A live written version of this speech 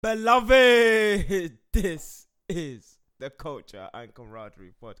Beloved, this is the Culture and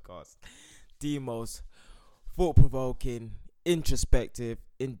Camaraderie podcast, the most thought-provoking, introspective,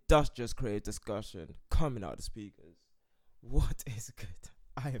 industrious creative discussion coming out of the speakers. What is good?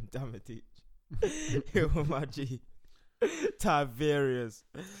 I am Damadich. Here with my G, Tiberius,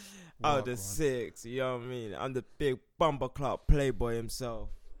 out of the six, you know what I mean? I'm the big bumper clock playboy himself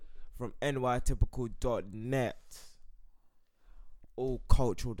from nytypical.net. All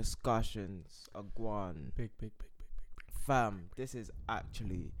cultural discussions are gone. Big. Fam, this is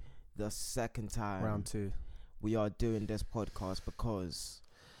actually the second time Round two. we are doing this podcast because,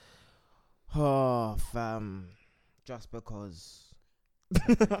 oh, fam, just because.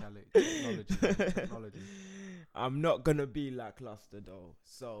 Technology. I'm not gonna be lackluster though,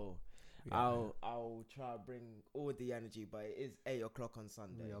 so Yeah. I'll try to bring all the energy, but it is 8 o'clock on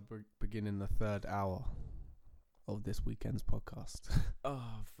Sunday. We are beginning the third hour of this weekend's podcast.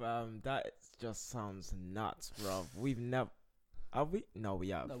 Oh, fam, that just sounds nuts, bro. We've never, have we? No, we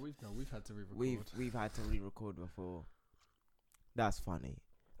have. No, we've had to re-record. We've had to re-record before. That's funny.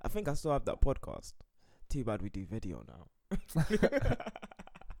 I think I still have that podcast. Too bad we do video now.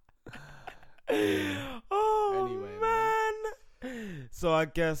 Oh, Anyway, man. So I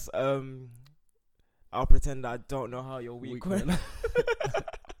guess I'll pretend I don't know how your week went.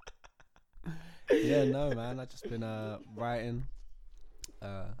 Yeah, no, man. I've just been writing.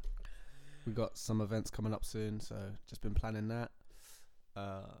 We got some events coming up soon, so just been planning that.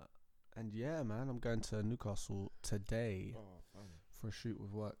 And yeah, man, I'm going to Newcastle today for a shoot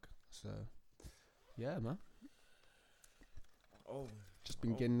with work. So yeah, man. Oh, Just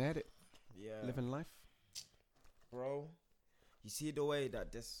been getting at it, yeah. living life. Bro, you see the way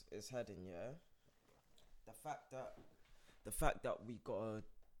that this is heading, yeah? The fact that we gotta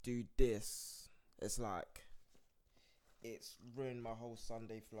do this, it's like, it's ruined my whole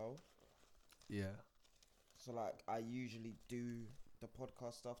Sunday flow. Yeah. So like, I usually do the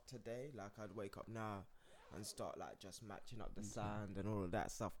podcast stuff today. Like, I'd wake up now and start like just matching up the sound and all of that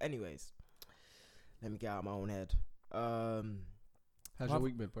stuff. Anyways, let me get out of my own head. How's your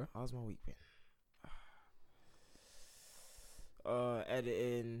week been, bro? How's my week been?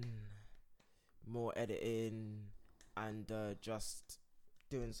 Editing, more editing, and just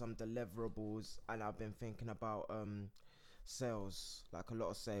doing some deliverables. And I've been thinking about sales, like a lot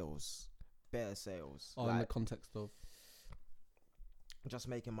of sales, better sales. Oh, like in the context of just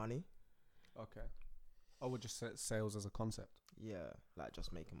making money. okay. I would just say sales as a concept. Yeah, like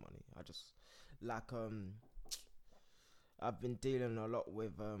just making money. I just like I've been dealing a lot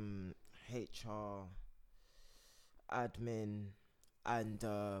with HR, admin, and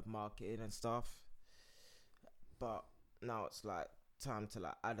marketing and stuff. But now it's like time to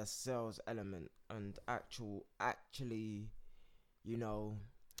like add a sales element and actually, you know,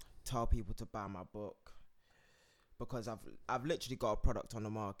 tell people to buy my book, because I've literally got a product on the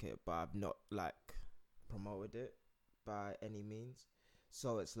market, but I've not like promoted it by any means.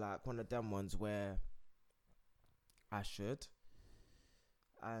 So it's like one of them ones where I should.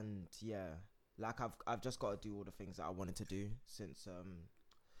 And yeah, like I've just got to do all the things that I wanted to do since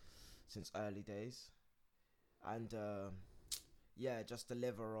early days. And yeah, just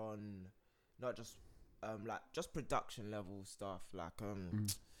deliver on not just like just production level stuff, like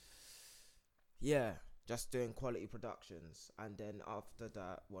yeah, just doing quality productions. And then after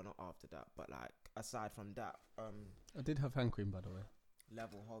that, well, not after that, but like aside from that, I did have hand cream, by the way.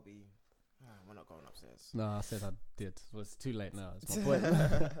 level hobby. We're not going upstairs. No, I said I did. Well, it's too late now. It's my point.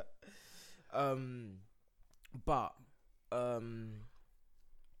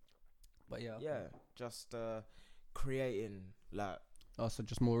 But yeah, just creating like Oh, so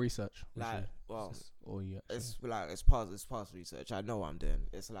just more research. like well, or yeah, it's like it's past research. I know what I'm doing.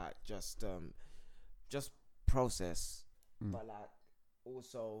 It's like just process, but like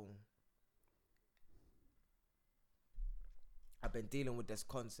also I've been dealing with this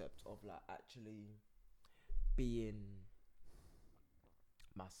concept of like actually being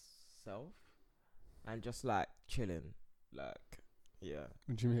myself and just like chilling, like yeah.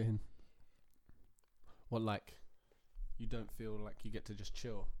 What do you mean? What, like you don't feel like you get to just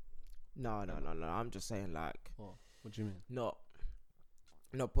chill? No. I'm just saying like What do you mean? not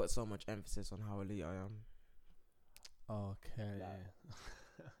put so much emphasis on how elite I am. Okay.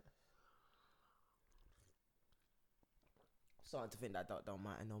 Starting to think that don't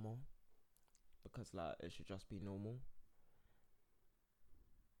matter no more, because like it should just be normal.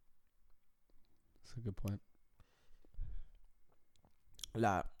 That's a good point.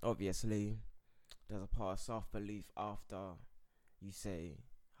 Like obviously there's a part of self-belief after you say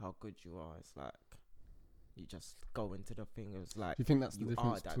how good you are. It's like You just go into the thing. It's like, Do you think that's the you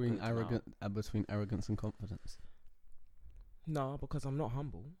difference are that between good between arrogance and confidence? no, because I'm not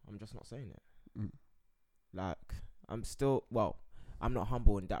humble. I'm just not saying it. Mm. Like, I'm not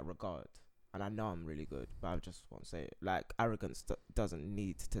humble in that regard. And I know I'm really good, but I just won't say it. Like, arrogance doesn't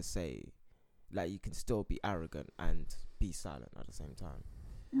need to say, like, you can still be arrogant and be silent at the same time.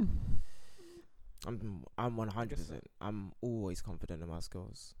 Mm. I'm 100%. so. I'm always confident in my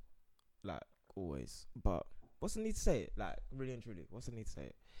skills. Like, always. But what's the need to say it? Like, really and truly, what's the need to say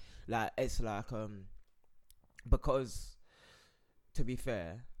it? Like, it's like, because, to be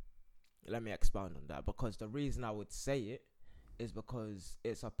fair, let me expound on that. Because the reason I would say it is because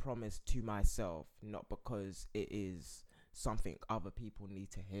it's a promise to myself, not because it is something other people need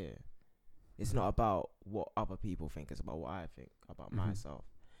to hear. It's not about what other people think, it's about what I think about myself.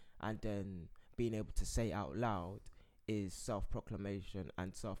 And then being able to say out loud is self-proclamation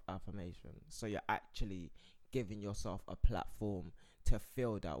and self-affirmation. So you're actually giving yourself a platform to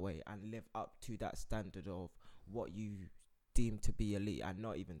feel that way and live up to that standard of what you deem to be elite. And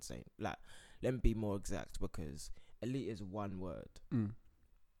not even saying, like, let me be more exact, because elite is one word.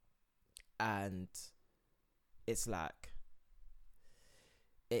 And it's like,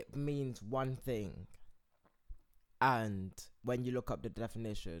 it means one thing, and when you look up the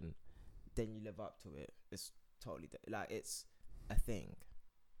definition, then you live up to it. It's totally like, it's a thing.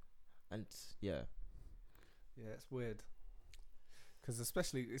 And yeah, it's weird, because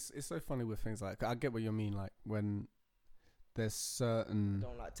especially it's so funny with things like, I get what you mean, like when there's certain, I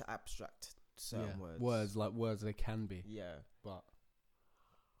don't like to abstract certain words they can be,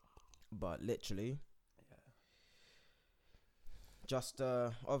 but literally, just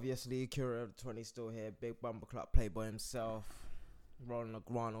obviously Curator of 20 still here, big bumper club playboy himself, rolling the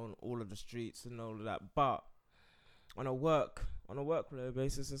ground on all of the streets and all of that. But on a work related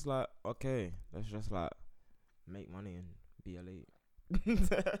basis, it's like, okay, let's just like make money and be elite.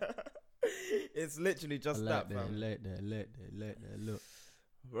 It's literally just that, fam. Look,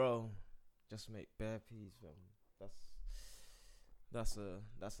 bro, just make bare peas, fam. That's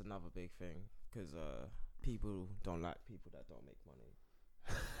another big thing, because people don't like people that don't make money.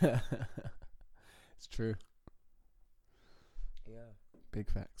 It's true. Yeah. Big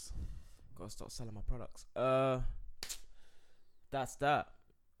facts. Gotta start selling my products. That's that.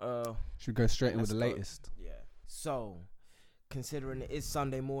 Should we go straight in with the latest? Yeah. So, considering it is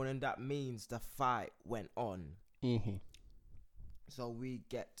Sunday morning, that means the fight went on. So we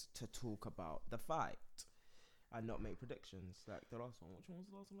get to talk about the fight and not make predictions like the last one. Which one was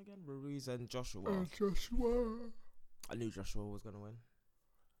the last one again? Ruiz and Joshua. I knew Joshua was gonna win,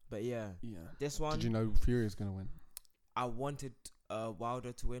 but yeah. This one. Did you know Fury is gonna win? I wanted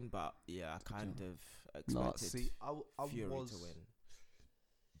Wilder to win, but yeah, I kind of expected Fury to win.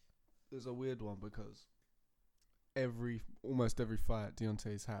 There's a weird one, because almost every fight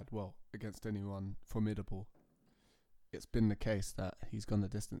Deontay's had, well, against anyone formidable, it's been the case that he's gone the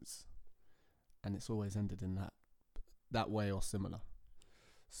distance, and it's always ended in that way or similar.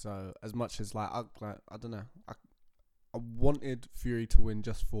 So as much as I don't know, I wanted Fury to win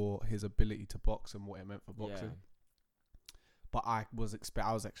just for his ability to box and what it meant for boxing. Yeah. But I was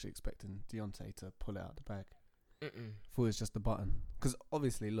actually expecting Deontay to pull it out of the bag. Thought it was just the button, because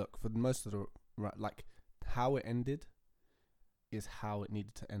obviously, look, for most of the how it ended is how it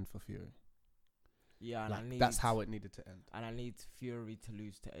needed to end for Fury. Yeah, and that's how it needed to end. And I need Fury to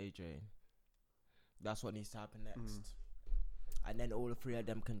lose to AJ. That's what needs to happen next. And then all the three of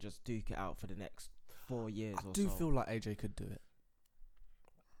them can just duke it out for the next 4 years or so. I do feel like AJ could do it.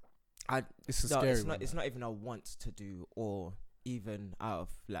 It's scary. It's not even a want to do, or even out of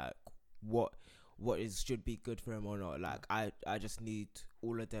like what should be good for him or not. Like I just need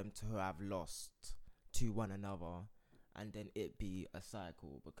all of them to have lost to one another, and then it be a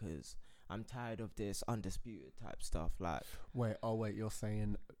cycle, because I'm tired of this undisputed type stuff. Like, wait, you're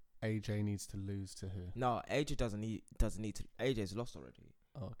saying AJ needs to lose to who? No, AJ doesn't need to. AJ's lost already.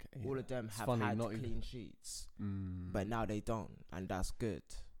 Okay. Yeah. All of them have had clean sheets, but now they don't, and that's good.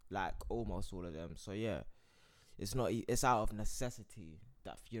 Like almost all of them. So yeah, it's not. It's out of necessity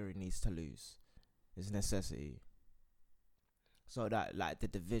that Fury needs to lose. It's necessity. So that like the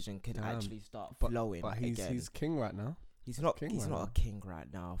division can actually start flowing. But he's king right now. He's not a king right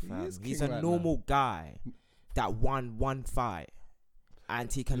now, fam. He's a normal guy that won one fight,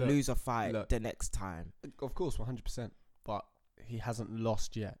 and he can lose a fight the next time. Of course, 100%. But he hasn't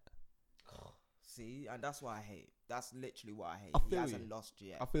lost yet. See, and that's what I hate. That's literally what I hate. He hasn't lost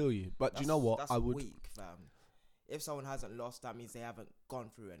yet. I feel you, but do you know what? That's weak, fam. If someone hasn't lost, that means they haven't gone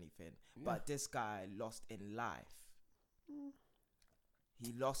through anything. Yeah. But this guy lost in life.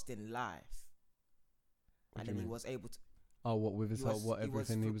 He lost in life. and then he was able to. Oh, what with his whole,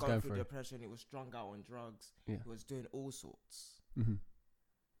 everything he was going through? Depression. He was strung out on drugs. Yeah. He was doing all sorts. Mm-hmm.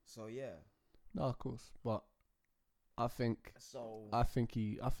 So yeah. No, of course, but I think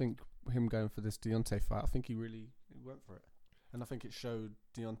him going for this Deontay fight, I think he went for it, and I think it showed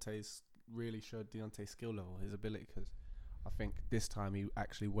Deontay's skill level, his ability, because I think this time he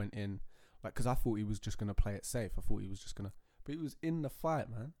actually went in, like, because I thought he was just gonna play it safe. I thought he was just gonna, but he was in the fight,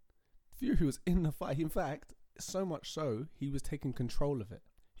 man. Fury was in the fight. In fact, so much so he was taking control of it.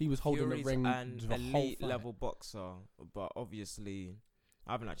 He was holding the ring. An elite level boxer, but obviously,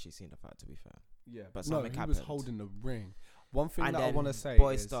 I haven't actually seen the fight, to be fair. Yeah, but no, he was holding the ring. One thing and that I want to say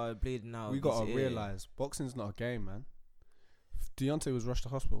boys is, started bleeding out. We gotta realize boxing's not a game, man. Deontay was rushed to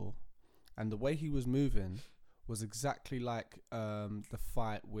hospital, and the way he was moving was exactly like the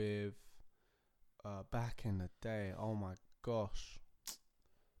fight with back in the day. Oh my gosh,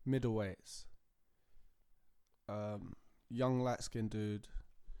 middleweights. Young light skinned dude.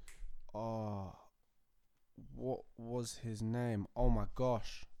 Oh, what was his name? Oh my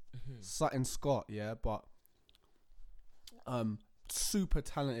gosh, Sutton Scott. Yeah, but super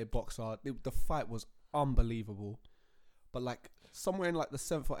talented boxer. The fight was unbelievable, but like somewhere in like the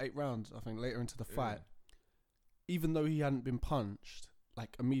 7th or 8th round, I think later into the fight, even though he hadn't been punched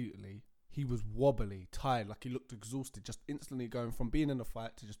like immediately, he was wobbly, tired, like he looked exhausted, just instantly going from being in a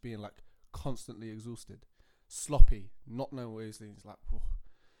fight to just being like constantly exhausted, sloppy, not knowing what he was doing. It's like, whoa.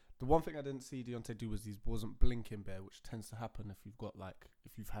 The one thing I didn't see Deontay do was he wasn't blinking bare, which tends to happen if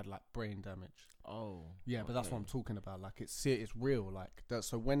you've had like brain damage. Oh, yeah, okay. But that's what I'm talking about. Like it's real. Like that.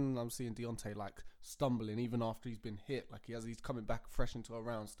 So when I'm seeing Deontay like stumbling, even after he's been hit, like he's coming back fresh into a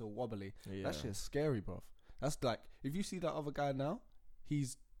round, still wobbly. Yeah. That shit's scary, bro. That's like if you see that other guy now,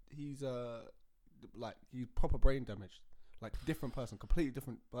 he's proper brain damaged, like different person, completely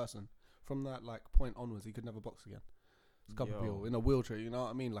different person. From that like point onwards, he could never box again. A couple of people in a wheelchair, you know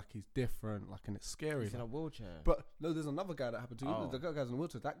what I mean? Like he's different, like, and it's scary. He's in a wheelchair. But no, there's another guy that happened to. The guy's in a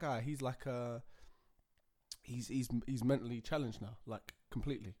wheelchair. That guy, he's like he's mentally challenged now, like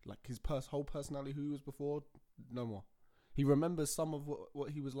completely. Like his whole personality, who he was before, no more. He remembers some of what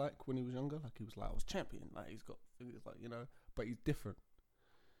he was like when he was younger. Like he was like, I was champion. Like he's got things like, you know, but he's different.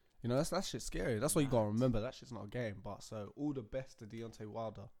 You know, that shit's scary. That's what you gotta remember. That shit's not a game. But so all the best to Deontay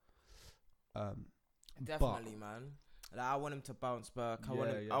Wilder. Definitely, man. Like, I want him to bounce back. I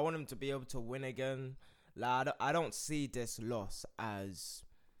want him to be able to win again. Like I don't see this loss as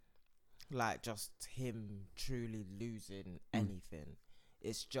like just him truly losing anything.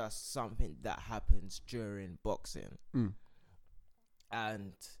 It's just something that happens during boxing.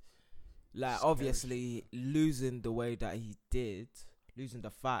 And like obviously losing the way that he did, losing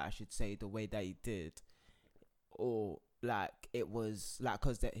the fight, I should say, the way that he did, or like it was like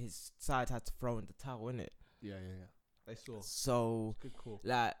because his side had to throw in the towel, innit? Yeah. They saw. So, good call.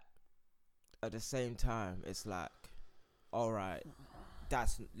 Like, at the same time, it's like, all right,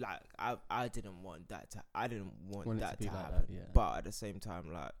 that's like, I didn't want that to happen. Yeah. But at the same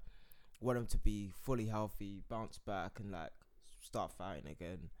time, like, want him to be fully healthy, bounce back, and like start fighting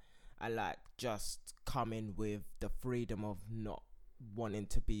again, and like just come in with the freedom of not wanting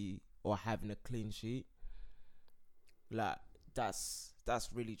to be or having a clean sheet. Like, that's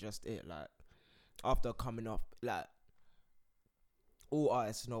really just it. Like, after coming off, like, all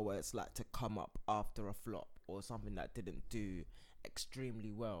artists know what it's like to come up after a flop or something that didn't do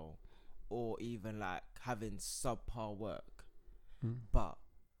extremely well, or even like having subpar work. But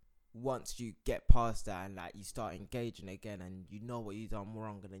once you get past that and like you start engaging again and you know what you done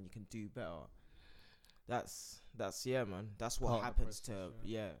wrong and then you can do better, that's yeah, man. That's what happens to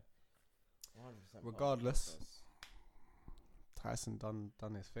 100% regardless. Tyson done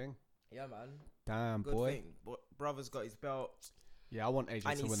his thing. Yeah, man. Damn, good boy. Thing. Brother's got his belt. Yeah, I want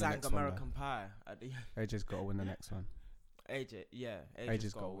AJ to win the next American one. Pie at the AJ's got to win the next one.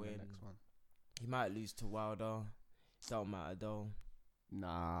 AJ's got to win. The next one. He might lose to Wilder. Don't matter though.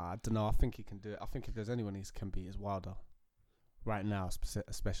 Nah, I don't know. I think he can do it. I think if there's anyone he can beat, is Wilder. Right now,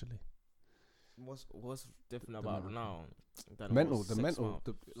 especially. What's different about it now? Mental,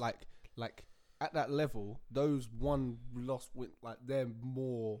 like at that level, those one loss win, like they're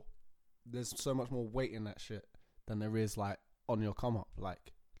more. There's so much more weight in that shit than there is like on your come up,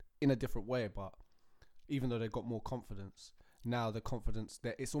 like in a different way. But even though they've got more confidence now, the confidence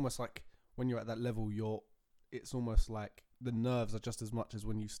that it's almost like when you're at that level, it's almost like the nerves are just as much as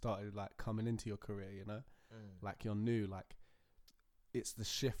when you started like coming into your career, you know, like you're new, like it's the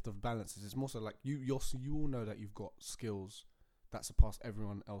shift of balances. It's more so like you all know that you've got skills that surpass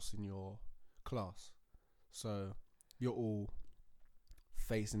everyone else in your class, so you're all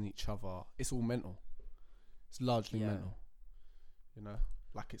facing each other. It's all mental. It's largely Yeah. mental. You know,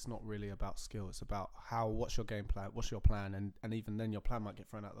 like it's not really about skill. It's about what's your game plan, what's your plan, and even then your plan might get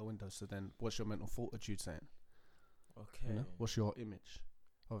thrown out the window. So then, what's your mental fortitude saying? Okay. You know, what's your image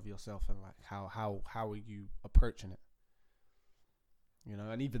of yourself, and like how are you approaching it? You know,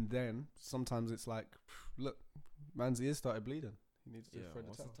 and even then, sometimes it's like, look, man's ears started bleeding. He needs to throw the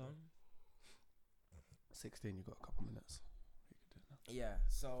what's towel. the time? 16. You got a couple minutes. You can do it now. Yeah.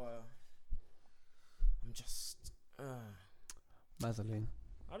 So I'm just. Mazzoline.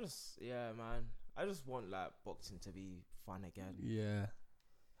 Man. I just want like boxing to be fun again. Yeah,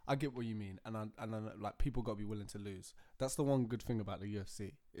 I get what you mean, and I like people got to be willing to lose. That's the one good thing about the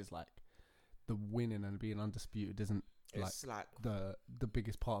UFC is like the winning and being undisputed isn't It's like the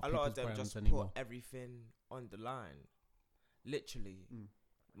biggest part of a lot of people's them brands just anymore. put everything on the line. Literally,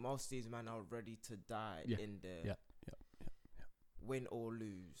 most of these men are ready to die in the win or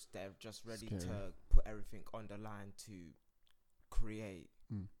lose. They're just ready to put everything on the line to create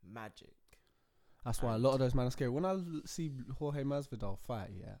magic. That's why a lot of those men are scary. When I see Jorge Masvidal fight,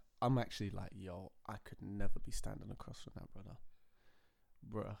 I'm actually like, yo, I could never be standing across from that brother.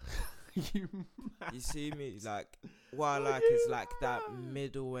 Bruh. You see me? Like, what I like is like that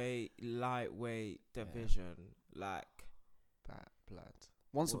middleweight, lightweight division. Like, bad blood.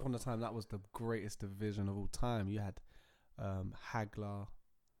 Once upon a time, that was the greatest division of all time. You had Hagler,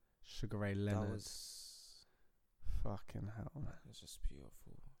 Sugar Ray Leonard. that was Fucking hell, man. It's just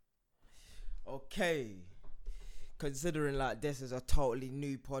beautiful. Okay. Considering like this is a totally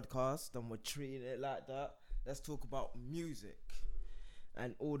new podcast and we're treating it like that, let's talk about music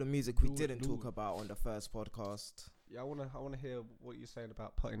and all the music we didn't talk about on the first podcast. Yeah, I wanna hear what you're saying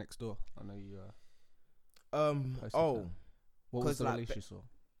about Party Next Door. I know you. What was the like, release you saw?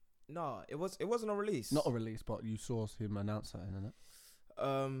 No, it wasn't a release. Not a release, but you saw him announce something, innit?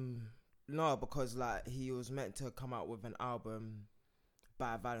 No, because like he was meant to come out with an album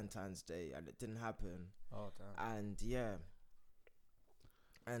by Valentine's Day and it didn't happen. Oh damn. And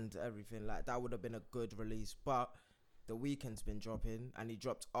and everything like that would have been a good release, but The Weeknd's been dropping and he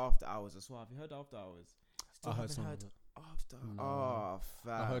dropped After Hours as well. Have you heard After Hours? I heard some of it. After. No. Oh,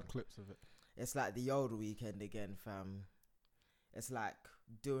 fam. I heard clips of it. It's like the old Weeknd again, fam. It's like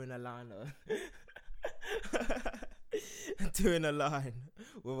doing a liner. Doing a line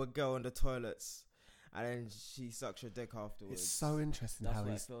with a girl in the toilets and then she sucks your dick afterwards. It's so interesting That's how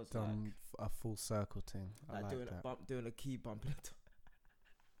what he's it feels done a full circle thing. I like doing that. Doing a key bump.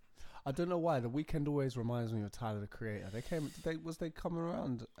 I don't know why The Weeknd always reminds me of Tyler the Creator. Was they coming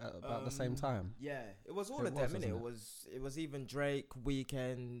around at about the same time? Yeah, it was all of them, innit? It was even Drake,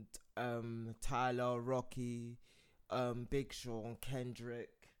 Weeknd, Tyler, Rocky, Big Sean,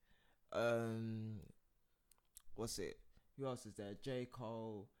 Kendrick, what's it? Who else is there? J.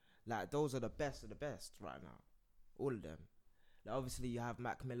 Cole. Like, those are the best of the best right now. All of them. Like, obviously, you have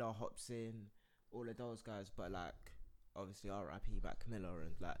Mac Miller, Hopsin, all of those guys, but like, obviously, R.I.P. Mac Miller,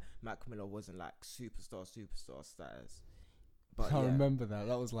 and like, Mac Miller wasn't like superstar status. But I remember that.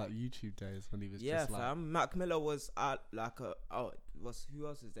 That was like YouTube days when he was just like... Yeah, fam. Mac Miller was like who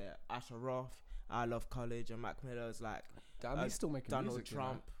else is there? Asher Roth, I Love College, and Mac Miller is like... Damn, he's still making Donald music,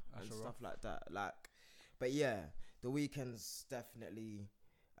 Trump you know? and stuff like that. Like, but yeah, The Weeknd's definitely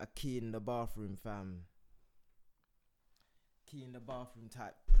a key in the bathroom, fam. Key in the bathroom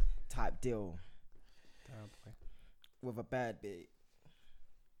type deal. Damn, boy. With a bad beat.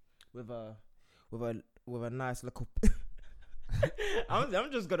 With a nice little...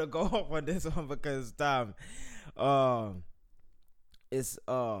 I'm just gonna go off on this one because damn, it's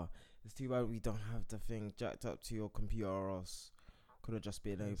too bad we don't have the thing jacked up to your computer, or else could have just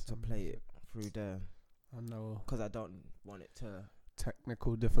been able to play it through there. I know, because I don't want it to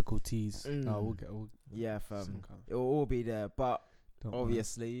technical difficulties. Yeah, fam. It will all be there, but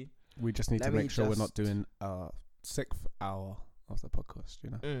obviously we just need to make sure we're not doing 6th hour of the podcast, you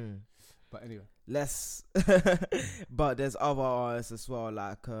know. But anyway, but there's other artists as well,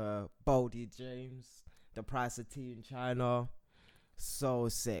 like Boldy James, The Price of Tea in China. So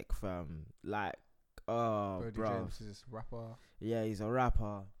sick, fam. Like, Boldy bro. James is a rapper. Yeah, he's a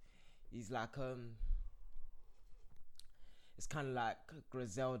rapper. He's like it's kind of like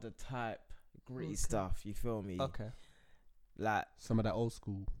Griselda type gritty stuff. You feel me? Okay. Like some of that old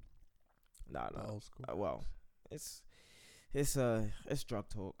school. No. Old school. Well, it's drug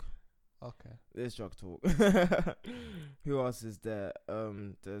talk. Okay. There's drug talk. Who else is there?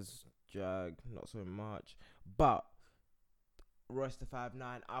 There's Jag, not so much. But Royce the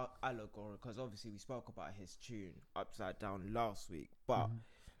 5'9", Allegory, because obviously we spoke about his tune Upside Down last week. But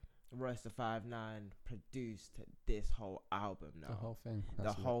Royce the 5'9" produced this whole album now. The whole thing.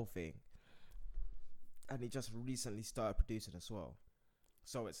 The whole thing. and he just recently started producing as well.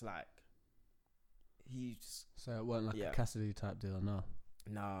 So it's like he's So it wasn't like a Cassidy type deal, no.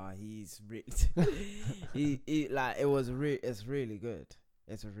 Nah, he's really he like it's really good.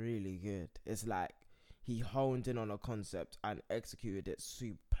 It's really good. It's like he honed in on a concept and executed it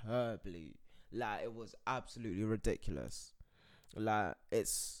superbly. Like it was absolutely ridiculous. Like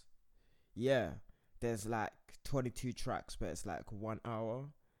it's there's like 22 tracks, but it's like 1 hour,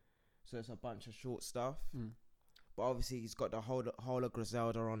 so it's a bunch of short stuff. But obviously he's got the whole of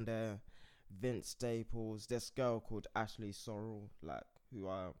Griselda on there, Vince Staples, this girl called Ashley Sorrell, like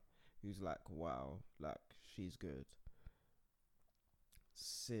who's like wow, like she's good.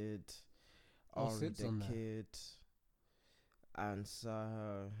 Sid, Ari the Kid, and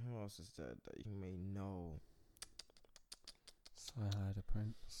who else is there that you may know? Sci-Hi the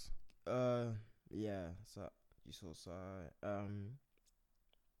Prince. So you saw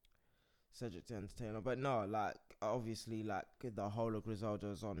Cedric the Entertainer, but no, like obviously, like the whole of Griselda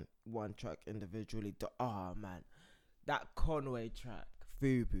is on one track individually. Man, that Conway track,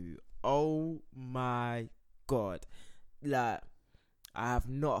 Fubu. Oh my god, like I have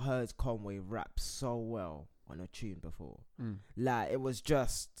not heard Conway rap so well on a tune before. Like it was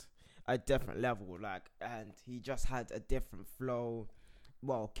just a different level, like, and he just had a different flow,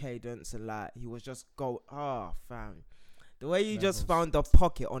 cadence, and like he was just fam, the way he just found the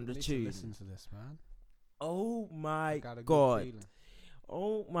pocket on the tune. Listen to this, man. Oh my god.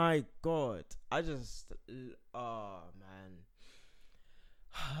 Oh my god. I just man.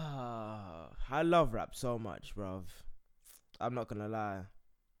 I love rap so much, bruv. I'm not gonna lie.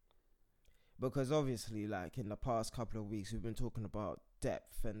 Because obviously, like in the past couple of weeks we've been talking about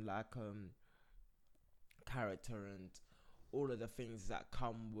depth and like character and all of the things that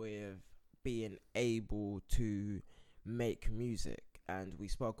come with being able to make music, and we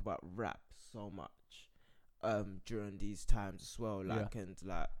spoke about rap so much during these times as well, like and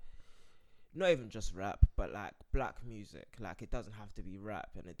like not even just rap, but like black music. Like it doesn't have to be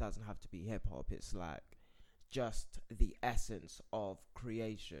rap and it doesn't have to be hip hop. It's like just the essence of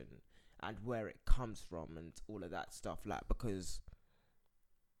creation and where it comes from and all of that stuff. Like, because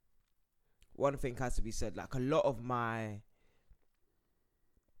one thing has to be said, like a lot of my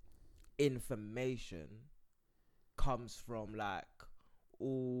information comes from like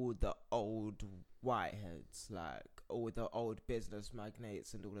all the old whiteheads, like all the old business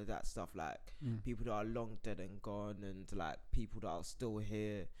magnates and all of that stuff, like people that are long dead and gone, and like people that are still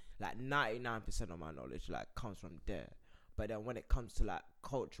here. Like 99% of my knowledge like comes from there. But then when it comes to like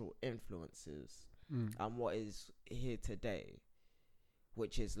cultural influences and what is here today,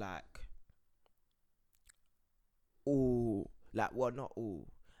 which is like all, like, well, not all,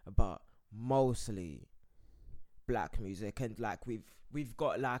 but mostly black music, and like we've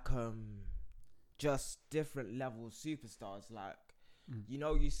got like just different level superstars. Like you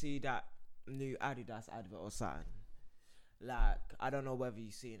know, you see that new Adidas advert or something, like I don't know whether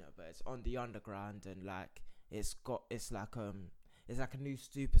you've seen it, but it's on the underground, and like it's like a new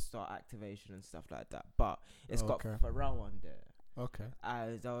superstar activation and stuff like that, but it's got Pharrell on there.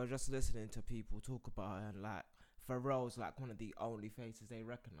 As I was just listening to people talk about it, and like Pharrell's like one of the only faces they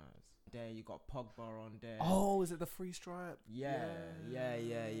recognize. There you got Pogba on there. Oh, is it the Free Stripe? Yeah. I've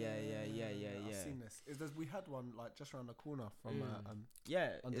seen this. We had one like just around the corner from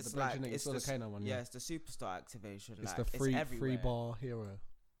under it's the bridge, like it's the Kano one. Yeah, it's the superstar activation. It's like, the free bar hero,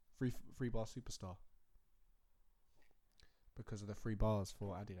 free bar superstar, because of the free bars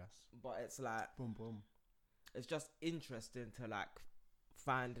for Adidas. But it's like boom boom. It's just interesting to like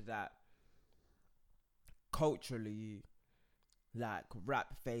find that culturally, like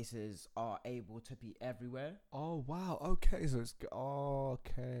rap faces are able to be everywhere. Oh wow, okay, so it's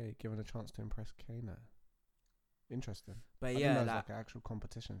given a chance to impress Kano. Interesting. But I yeah, didn't know it was like an actual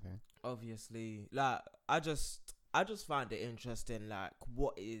competition thing. Obviously, like I just find it interesting, like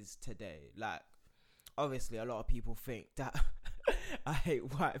what is today. Like obviously a lot of people think that I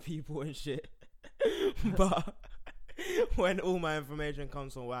hate white people and shit. But when all my information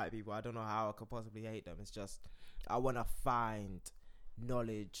comes from white people, I don't know how I could possibly hate them. It's just I want to find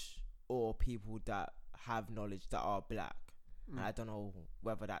knowledge or people that have knowledge that are black. And I don't know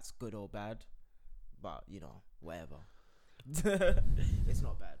whether that's good or bad, but you know, whatever. It's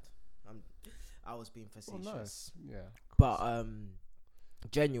not bad. I was being facetious. Well, nice. Yeah. But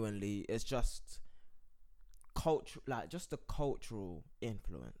genuinely, it's just culture, like just the cultural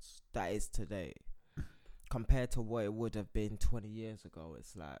influence that is today compared to what it would have been 20 years ago.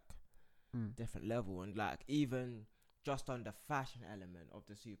 It's like different level, and like even just on the fashion element of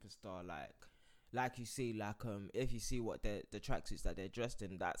the superstar, like like you see, like if you see what the tracksuits that they're dressed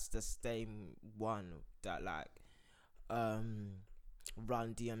in, that's the same one that like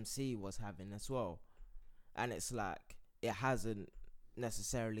Run DMC was having as well, and it's like it hasn't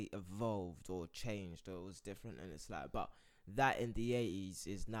necessarily evolved or changed, or it was different, and it's like, but that in the 80s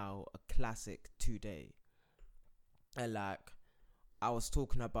is now a classic today. And like I was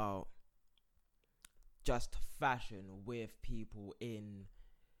talking about just fashion with people in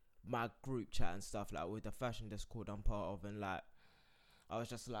my group chat and stuff, like with the fashion Discord I'm part of, and like I was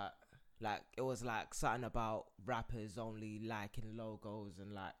just like it was like something about rappers only liking logos,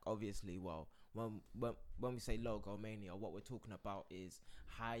 and like obviously, well, when we say logo mania, what we're talking about is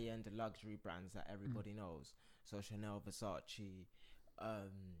high-end luxury brands that everybody knows. So Chanel, Versace,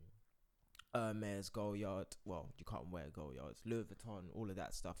 Hermes, Goyard. Well, you can't wear Goyards, Louis Vuitton, all of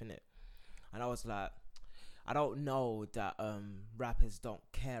that stuff, innit? And I was like, I don't know that rappers don't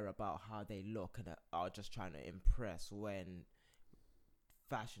care about how they look and are just trying to impress, when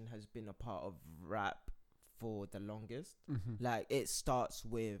fashion has been a part of rap for the longest. Like it starts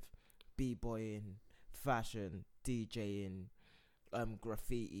with b-boying, fashion, DJing,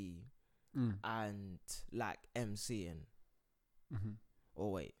 graffiti, and like MCing. Oh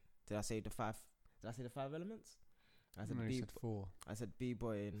wait, did I say the five elements? I said you said 4. I said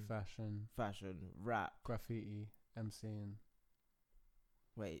b-boying, fashion, rap, graffiti, MCing.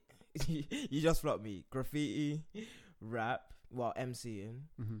 Wait, you just flopped me. Graffiti, rap, well, MCing,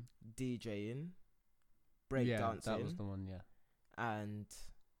 DJing, breakdancing. Yeah, that was the one. Yeah, and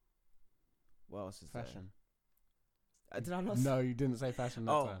what else is fashion. Did I not? No, you didn't say fashion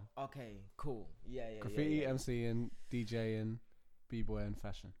that time. Okay, cool. Yeah. Graffiti, MCing, DJing, b-boy, and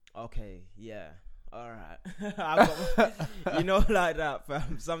fashion. Okay, yeah. All right. You know, like that,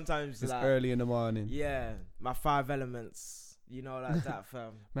 fam. Sometimes it's like early in the morning. Yeah, my 5 elements. You know, like that,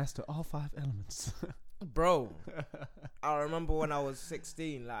 fam. Master all 5 elements. Bro, I remember when I was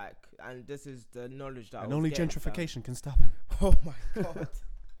 16, like, and this is the knowledge that and I was only getting, gentrification fam. can stop him. Oh my god.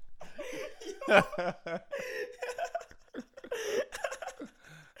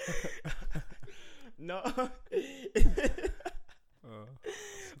 No.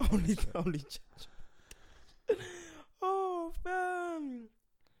 Only. Oh, fam.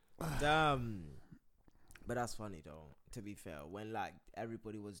 Damn. But that's funny though. To be fair, when like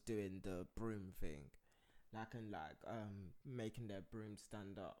everybody was doing the broom thing, like and like making their broom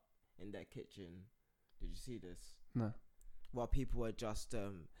stand up in their kitchen. Did you see this? No. Well, people were just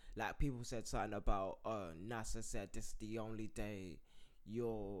like people said something about NASA said this is the only day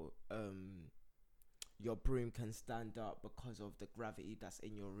your broom can stand up because of the gravity that's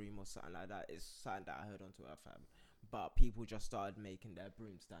in your room or something like that. It's something that I heard on Twitter, fam. But people just started making their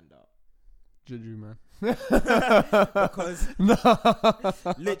broom stand up. Juju, man. Because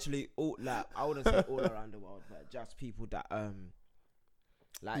literally all, like, I wouldn't say all around the world, but just people that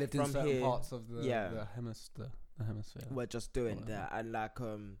like lived from in certain here, parts of the hemisphere. We're just doing that. And like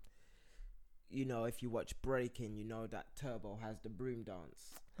you know, if you watch Breaking, you know that Turbo has the broom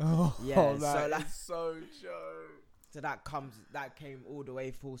dance. Oh yeah, that so like is so Joe. So that came all the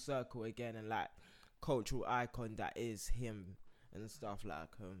way full circle again, and like cultural icon that is him and stuff like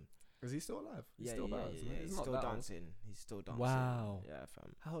Is he still alive? He's yeah, still yeah, alive, yeah. He's still dancing. He's still dancing. Wow. Yeah,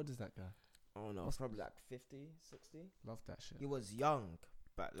 fam. How old is that guy? Oh no, probably like 50, 60. Love that shit. He was young,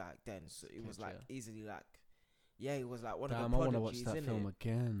 but like then, so he was like easily like, yeah, he was like one Damn, of the prodigies. I want to watch that film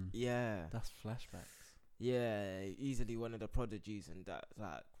again. Yeah, that's flashbacks. Yeah, easily one of the prodigies, and that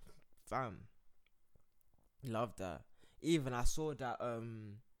like, fam, love that. Even I saw that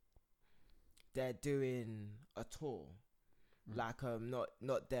they're doing a tour, like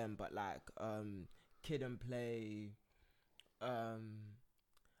not them, but like Kid and Play,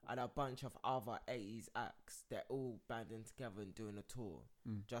 and a bunch of other 80s acts. They're all banding together and doing a tour.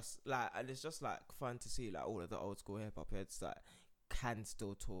 Just like, and it's just like fun to see like all of the old school hip hop heads that can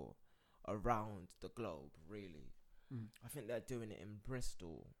still tour around the globe. Really, I think they're doing it in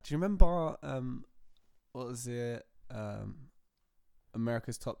Bristol. Do you remember what was it?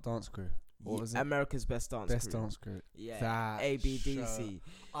 America's Top Dance Crew. What was it? America's Best Dance Crew. Yeah, that ABDC. Show.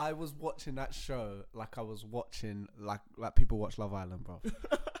 I was watching that show like I was watching like people watch Love Island, bro.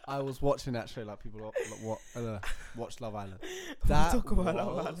 I was watching that show like people watch Love Island. That talk about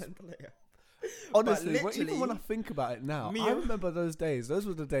Love Island. Honestly, even when I think about it now, I remember those days. Those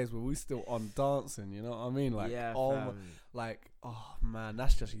were the days where we still on dancing. You know what I mean? Like, yeah, oh man,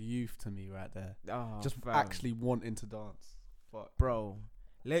 that's just youth to me right there. Oh, just actually wanting to dance. Fuck. Bro,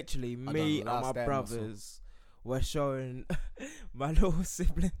 literally, me and my brothers were showing my little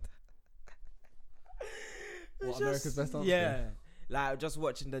sibling. What, America's Best Dance? Yeah. like just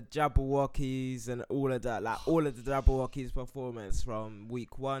watching the Jabberwockies and all of that, like all of the Jabberwockies performance from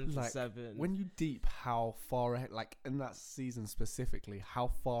week 1 to Like, 7. When you deep how far ahead, like in that season specifically, how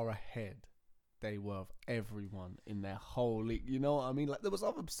far ahead they were of everyone in their whole league. You know what I mean? Like, there was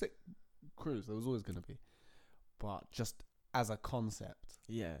other sick crews. There was always going to be. But just as a concept,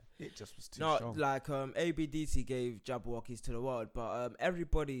 yeah, it just was too not strong. like ABDC gave Jabberwockies to the world, but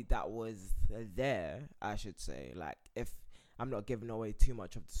everybody that was there, I should say, like, if I'm not giving away too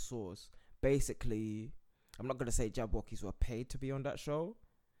much of the source, basically, I'm not gonna say Jabberwockies were paid to be on that show,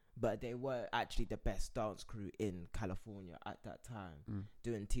 but they were actually the best dance crew in California at that time,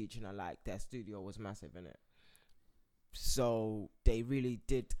 doing teaching, and like their studio was massive in it. So they really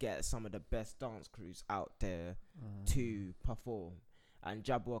did get some of the best dance crews out there to perform, and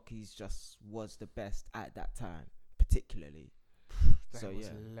Jabberwockies just was the best at that time, particularly. There So was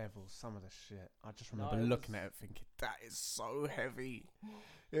yeah, levels, some of the shit. I just No, remember it looking was- at it thinking, that is so heavy.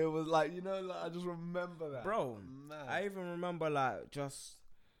 It was like, you know, like I just remember that. bro. Man. I even remember like just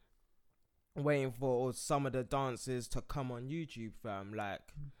waiting for some of the dances to come on YouTube, fam. Like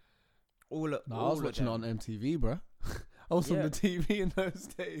all of, No, all I was of watching it them. on MTV, bro. I was on Yeah. the TV in those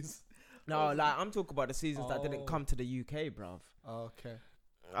days. No, like I'm talking about the seasons that didn't Oh. come to the UK, bruv. Oh, okay.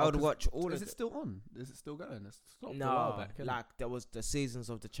 I would 'cause watch all Is of it it. still on? Is it still going? It's stopped a while No, back. innit? like there was the seasons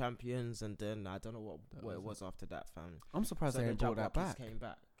of the champions, and then I don't know what That it was was after that, fam. I'm surprised they the ain't brought that Jabberwockies back. came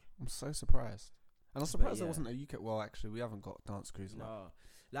back. I'm so surprised. And I'm surprised yeah. there wasn't a UK. Well, actually, we haven't got dance crews. Like, No,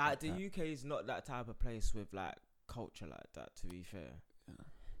 like the that. UK is not that type of place with like culture like that. To be fair, Yeah.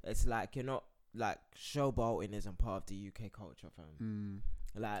 it's like you're not like showboating isn't part of the UK culture, fam.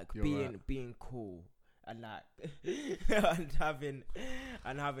 Like You're being cool and like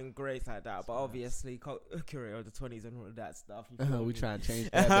and having grace like that. But That's obviously, career of the 20s and all of that stuff. You feel we me? try and change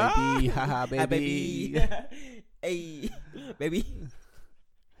that, baby. Haha, Ah, baby. Hey, baby.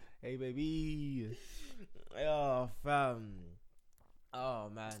 Hey, baby. Oh, fam. Oh,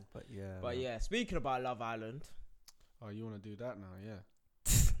 man. But yeah. But man. yeah, speaking about Love Island. Oh, you want to do that now? Yeah.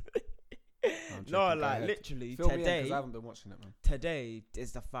 I'm No, joking, go like ahead. literally Fill me in, 'cause today. I haven't been watching it, man. Today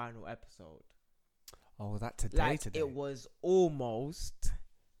is the final episode. Oh, that today. Like today. it was almost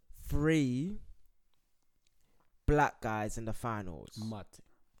 3 black guys in the finals. Mad.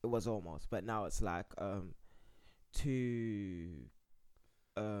 It was almost, but now it's like 2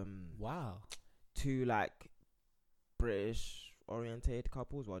 Wow. 2 like British oriented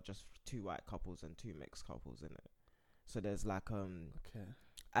couples, well, just 2 white couples and 2 mixed couples in it. So there's like Okay.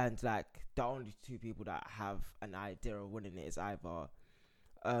 and like the only 2 people that have an idea of winning it is either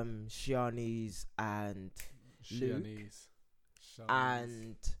Shiani's and Luke. Shianese.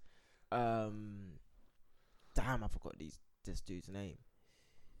 and damn, I forgot this dude's name,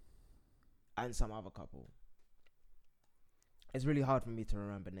 and some other couple. It's really hard for me to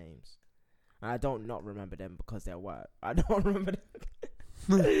remember names, and I don't not remember them because they're white. I don't remember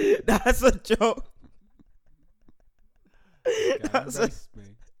them. That's a joke. That's a, Race me.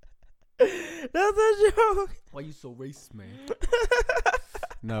 that's a joke. Why you so racist, man?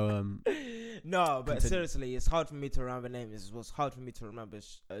 No, No, but Continue. seriously, it's hard for me to remember names. It was hard for me to remember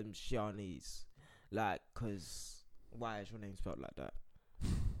Shianese, like, cause why is your name spelled like that?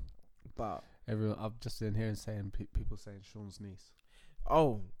 But everyone, I've just been hearing saying people saying Sean's niece.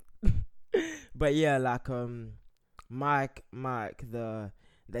 oh, but yeah, like Mike, the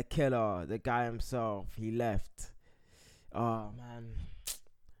killer, the guy himself, he left. Oh man,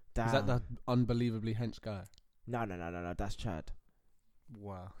 damn. Is that the unbelievably hench guy? No, that's Chad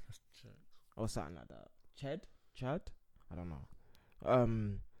Wow, that's jokes. or something like that. Chad, I don't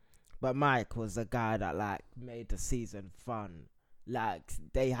know. But Mike was the guy that like made the season fun. Like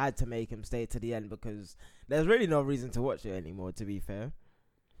they had to make him stay to the end because there's really no reason to watch it anymore. To be fair,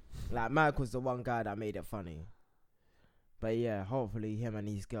 like Mike was the one guy that made it funny. But yeah, hopefully him and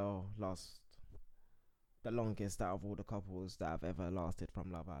his girl last the longest out of all the couples that have ever lasted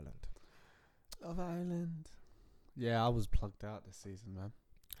from Love Island. Love Island. Yeah, I was plugged out this season, man.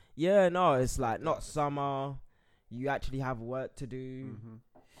 Yeah, no, it's like not summer. You actually have work to do. Mm-hmm.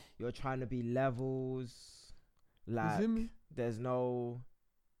 You're trying to be levels. Like You see me? there's no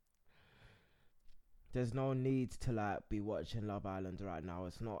need to like be watching Love Island right now.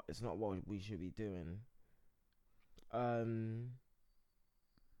 It's not what we should be doing.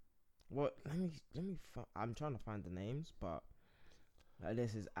 What? Let me. I'm trying to find the names, but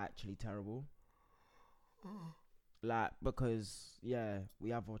this is actually terrible. Like because yeah, we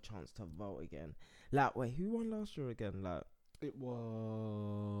have a chance to vote again. Like wait, who won last year again? Like It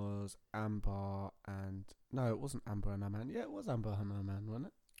was Amber and... No, it wasn't Amber and Aman. Yeah, it was Amber and Aman, wasn't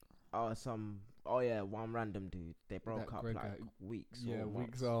it? some Oh yeah, one random dude. They broke That up Greg like guy. weeks. Yeah, or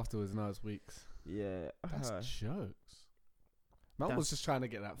weeks months. afterwards. No, it's weeks. Yeah, That's jokes. Man was just trying to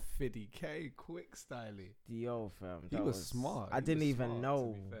get that 50k quick styly. the old fam. He was smart. I He didn't was even smart,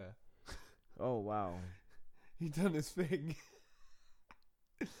 know. To be fair. Oh wow. He done his thing.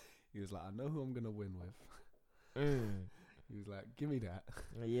 He was like, I know who I'm gonna win with. He was like, give me that.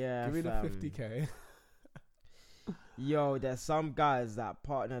 Yeah, Give me the fam. 50k. Yo, there's some guys that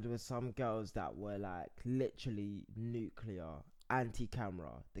partnered with some girls that were like literally nuclear,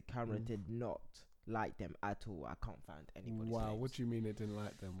 anti-camera. The camera did not like them at all. I can't find anybody. Wow, what do you mean it didn't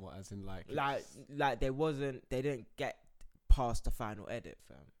like them? What, as in like they didn't get past the final edit,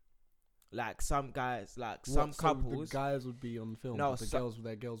 fam. Like some guys, like some couples, the guys would be on film, No, but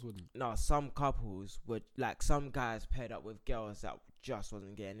their girls wouldn't. no, some couples would, like some guys paired up with girls that just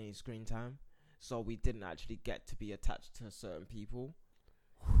wasn't getting any screen time, so we didn't actually get to be attached to certain people.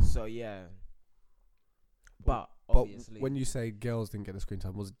 So yeah, but obviously, when you say girls didn't get the screen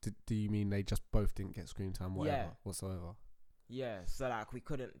time, do you mean they just both didn't get screen time, whatsoever? Yeah, so like we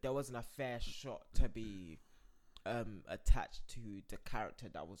couldn't. There wasn't a fair shot to be attached to the character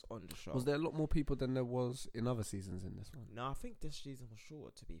that was on the show. Was there a lot more people than there was in other seasons in this one? No, I think this season was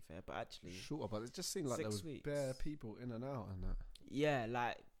shorter, to be fair, but actually Shorter, but it just seemed like there was 6 weeks. bare people in and out and that. Yeah,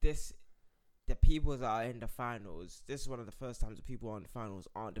 like this, the people that are in the finals, this is one of the first times the people who are in the finals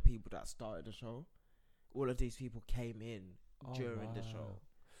aren't the people that started the show. All of these people came in during the show.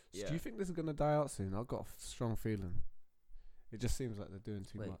 So do you think this is going to die out soon? I've got a strong feeling. It just seems like they're doing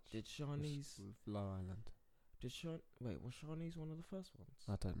too much. Did Shawnee's... with Love Island. Was Shawnee's one of the first ones?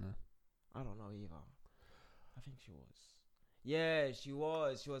 I don't know. I don't know either. I think she was. Yeah, she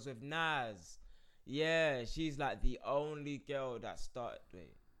was. She was with Naz. Yeah, she's like the only girl that started...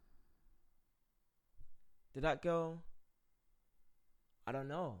 Wait. Did that girl... I don't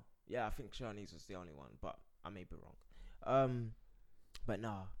know. Yeah, I think Shawnee's was the only one, but I may be wrong. But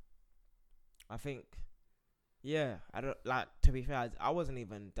nah. I think... Yeah, I don't... Like, to be fair, I wasn't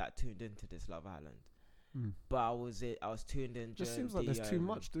even that tuned into this Love Island. But I was tuned in. Just seems like there's too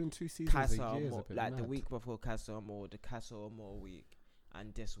much doing 2 seasons Casa a year. Amor, like the week before Casa Amor, the Casa Amor week,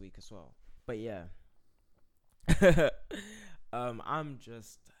 and this week as well. But yeah, I'm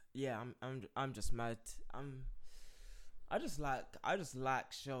just mad. I just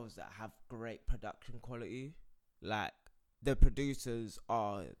like shows that have great production quality. Like the producers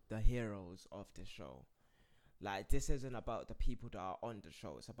are the heroes of the show. Like this isn't about the people that are on the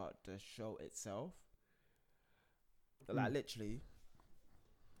show. It's about the show itself. Like literally,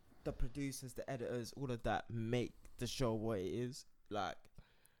 the producers, the editors, all of that make the show what it is. Like,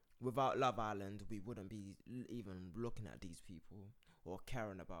 without Love Island, we wouldn't be even looking at these people or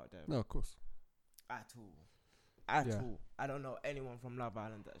caring about them. No, of course. At all. I don't know anyone from Love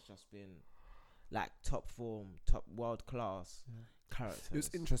Island that's just been like top form, top world class characters. It was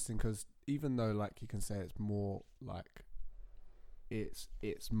interesting because even though, like, you can say it's more like it's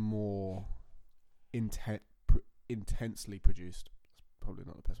more intensely produced. It's probably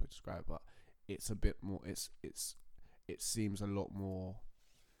not the best way to describe it, but it's a bit more. It seems a lot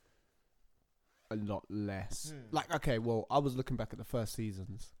less. Like, okay, well, I was looking back at the first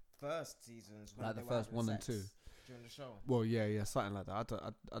seasons. Like the first 1 and 2 during the show. Well, yeah, something like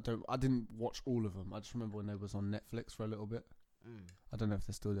that. I didn't watch all of them. I just remember when they was on Netflix for a little bit. I don't know if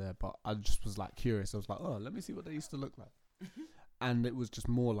they're still there, but I just was like curious. I was like, oh, let me see what they used to look like. And it was just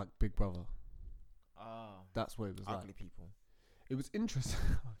more like Big Brother. That's what it was ugly like. People. It was interesting.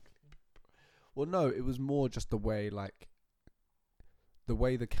 Well, no, it was more just the way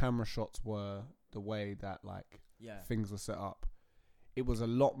the camera shots were, the way that things were set up. It was a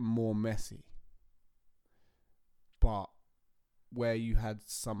lot more messy. But where you had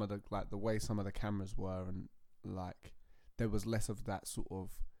some of the way some of the cameras were, and there was less of that sort of,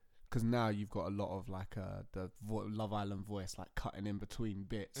 because now you've got a lot of the Love Island voice cutting in between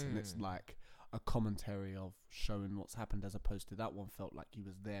bits, and it's like a commentary of showing what's happened, as opposed to that one felt like you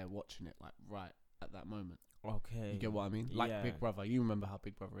was there watching it right at that moment. Okay, you get what I mean? Big Brother. You remember how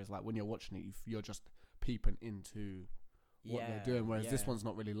Big Brother is like when you're watching it. You're just peeping into what they're doing, whereas this one's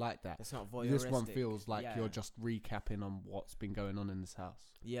not really like that. It's not voyeuristic. This one feels like you're just recapping on what's been going on in this house.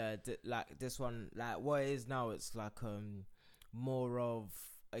 Yeah, this one, what it is now, it's more of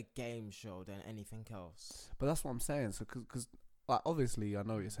a game show than anything else. But that's what I'm saying. So, because obviously, I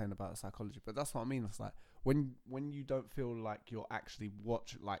know what you're saying about the psychology, but that's what I mean. It's like when you don't feel like you're actually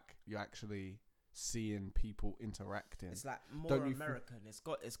you're actually seeing people interacting. It's more American. It's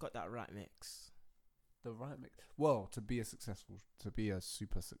got that right mix. The right mix. Well, to be a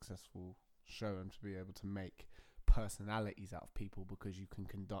super successful show and to be able to make personalities out of people because you can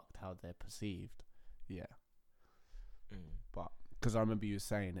conduct how they're perceived. Yeah. But because I remember you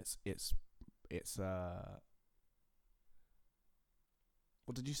saying it's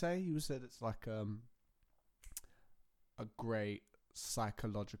what did you say? You said it's like a great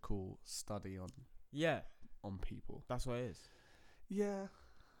psychological study on people. That's what it is. Yeah.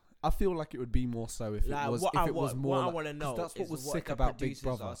 I feel like it would be more so if like, it was what if it was more. What I want to know that's what is was what sick the about Big producers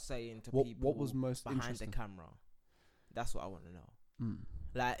Brother. are saying to people What was most behind interesting? the camera. That's what I want to know. Mm.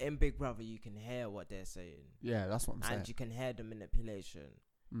 Like in Big Brother, you can hear what they're saying. Yeah, that's what I'm saying. And you can hear the manipulation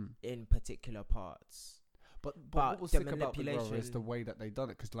Mm. in particular parts. But what was the sick about Big Brother is manipulation- the way that they done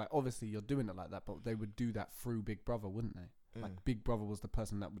it. Because like obviously you're doing it like that, but they would do that through Big Brother, wouldn't they? Like Big Brother was the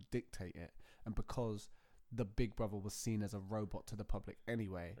person that would dictate it, and because the Big Brother was seen as a robot to the public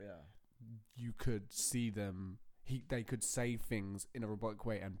anyway, you could see them. They could say things in a robotic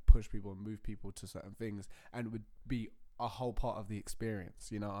way and push people and move people to certain things, and it would be a whole part of the experience.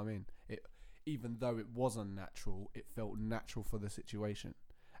 You know what I mean? Even though it was unnatural, it felt natural for the situation.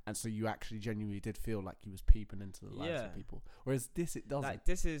 And so you actually genuinely did feel like you was peeping into the lives of people. Whereas this, it doesn't. Like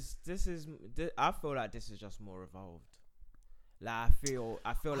I feel like this is just more evolved. Like I feel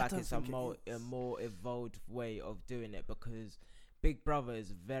like it's a more evolved way of doing it, because Big Brother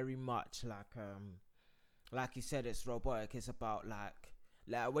is very much like you said, it's robotic. It's about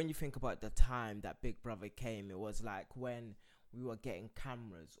like when you think about the time that Big Brother came, it was like when we were getting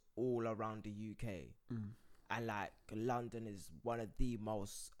cameras all around the UK. And like London is one of the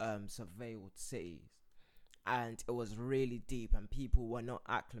most surveilled cities, and it was really deep, and people were not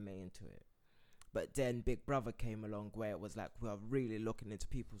acclimating to it. But then Big Brother came along, where it was like we are really looking into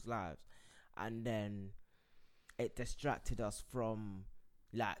people's lives, and then it distracted us from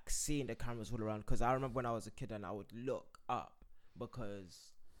like seeing the cameras all around. Because I remember when I was a kid and I would look up,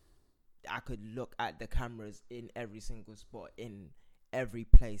 because I could look at the cameras in every single spot in every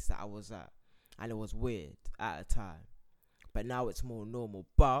place that I was at. And it was weird at a time. But now it's more normal.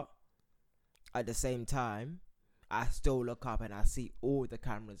 But at the same time, I still look up and I see all the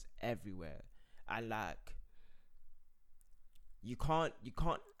cameras everywhere. And like, you can't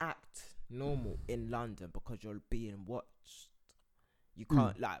act normal in London because you're being watched. You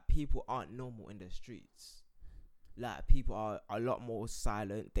can't, like, people aren't normal in the streets. Like, people are a lot more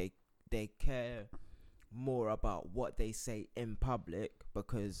silent. They care more about what they say in public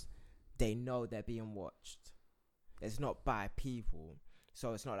because they know they're being watched. It's not by people,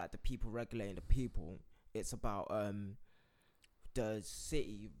 so it's not like the people regulating the people. It's about the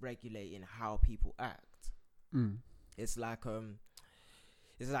city regulating how people act. It's like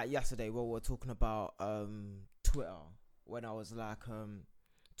yesterday when we were talking about Twitter, when I was like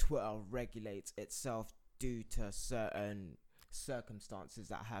Twitter regulates itself due to certain circumstances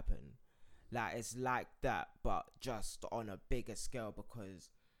that happen. Like, it's like that, but just on a bigger scale,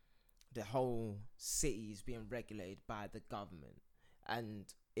 because the whole city is being regulated by the government. And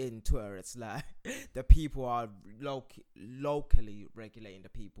in Twitter, it's like the people are locally regulating the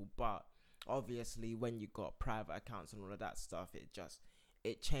people. But obviously, when you got private accounts and all of that stuff,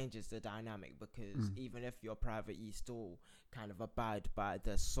 it changes the dynamic, because even if you're private, you still kind of abide by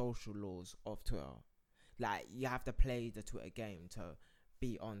the social laws of Twitter. Like, you have to play the Twitter game to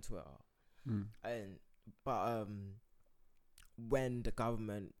be on Twitter. But when the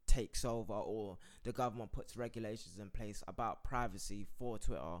government takes over, or the government puts regulations in place about privacy for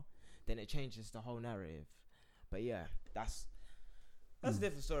Twitter, then it changes the whole narrative. But yeah, that's a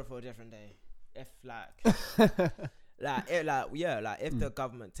different story for a different day. If if the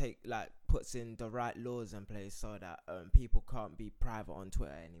government puts in the right laws in place so that people can't be private on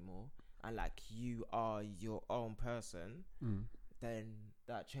Twitter anymore, and like you are your own person, then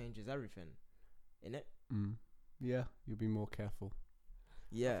that changes everything, innit? Yeah, you'll be more careful.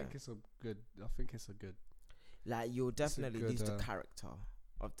 Yeah, I think it's a good. Like, you'll definitely lose the character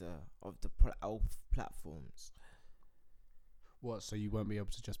of the platforms. What? So you won't be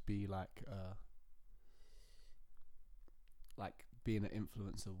able to just be like being an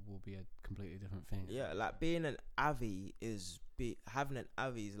influencer will be a completely different thing. Yeah, like being an Avi is having an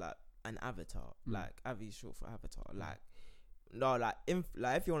Avi is like an avatar. Like, Avi is short for avatar. Like, no, like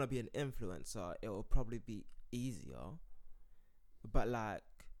if you want to be an influencer, it will probably be easier. But like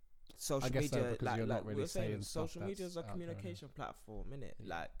social media, you're not really saying social media is a communication platform, innit?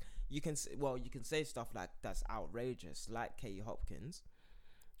 Yeah. Like, you can say stuff like that's outrageous, like Katie Hopkins,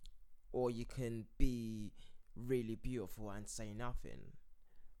 or you can be really beautiful and say nothing.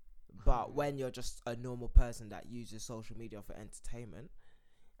 But when you're just a normal person that uses social media for entertainment,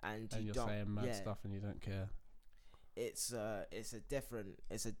 and you're saying mad stuff and you don't care, it's a different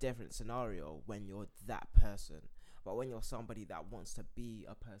scenario when you're that person. But when you're somebody that wants to be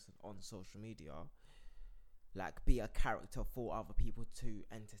a person on social media, like be a character for other people to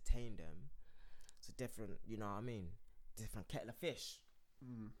entertain them, it's a different, you know what I mean? Different kettle of fish.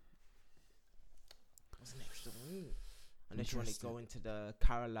 What's next one? Unless you want to go into the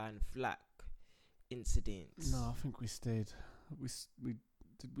Caroline Flack incident. No, I think we stayed. We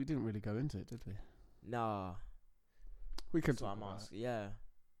didn't really go into it, did we? Nah. We can talk talk about about it. Yeah.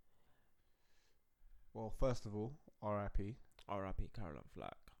 Well, first of all, R.I.P. R.I.P. Caroline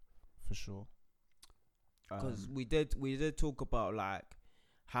Flack. For sure. Because we did talk about like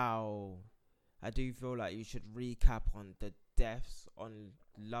how I do feel like you should recap on the deaths on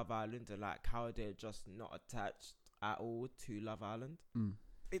Love Island and like how they're just not attached at all to Love Island.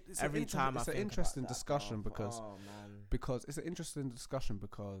 It's Every time it's I an think interesting about that, discussion because it's an interesting discussion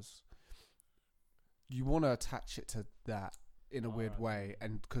because you want to attach it to that in a weird way,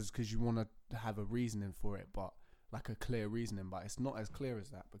 and because you want to have a reasoning for it, but like a clear reasoning, but it's not as clear as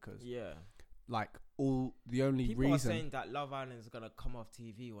that because like all the only people reason are saying that Love Island is gonna come off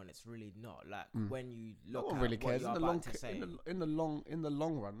TV when it's really not. Like when you look, no one at really what cares you're in about to say. in the long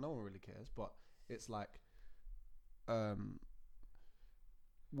run. No one really cares, but it's like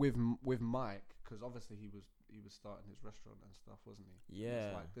with Mike, because obviously he was starting his restaurant and stuff, wasn't he? Yeah.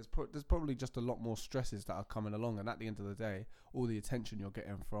 It's like there's probably just a lot more stresses that are coming along, and at the end of the day, all the attention you're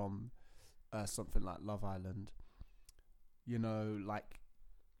getting from something like Love Island, you know, like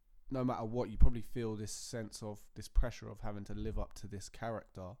no matter what, you probably feel this sense of this pressure of having to live up to this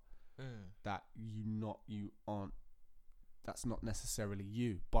character that you aren't. That's not necessarily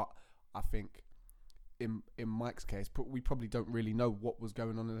you, but I think in Mike's case, we probably don't really know what was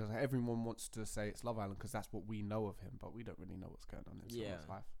going on in his life. Everyone wants to say it's Love Island because that's what we know of him, but we don't really know what's going on in someone's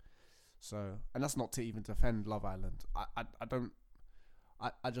life. So, and that's not to even defend Love Island.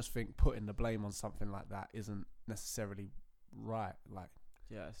 I just think putting the blame on something like that isn't necessarily right. Like,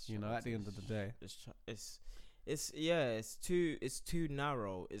 you know, at the end of the day, it's too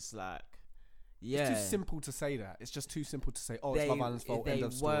narrow. It's like, it's too simple to say that. It's just too simple to say, oh, it's Love Island's fault, end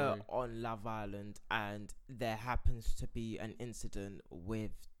of story. They were on Love Island and there happens to be an incident with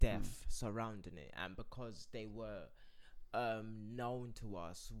death surrounding it, and because they were known to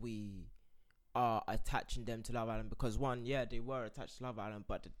us, we are attaching them to Love Island because they were attached to Love Island,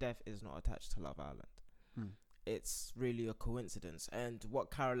 but the death is not attached to Love Island. It's really a coincidence. And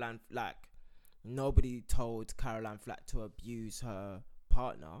what Caroline Flack, nobody told Caroline Flack to abuse her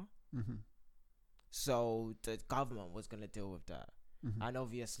partner. So the government was going to deal with that. And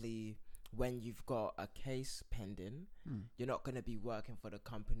obviously, when you've got a case pending, you're not going to be working for the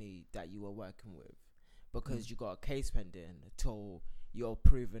company that you were working with because you got a case pending till you're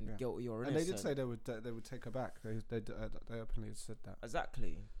proven guilty or innocent. And they did say they would take her back. They openly said that.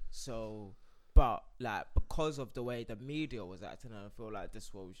 Exactly. So, but like because of the way the media was acting, and I feel like this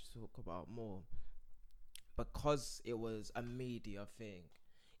is what we should talk about more. Because it was a media thing,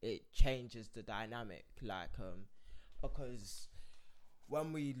 it changes the dynamic. Like, because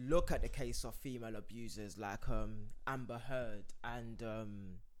when we look at the case of female abusers like Amber Heard and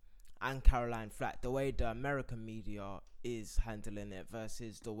Caroline Flack, the way the American media is handling it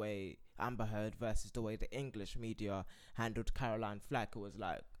versus the way Amber Heard versus the way the English media handled Caroline Flack, it was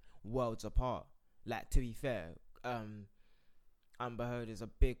like worlds apart. Like, to be fair, Amber Heard is a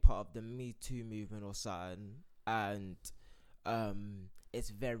big part of the Me Too movement or something, and it's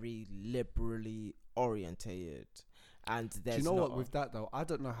very liberally orientated. And there's do you know what with that though? I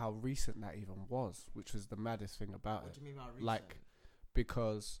don't know how recent that even was, which was the maddest thing about it. What do you mean by recent? Like,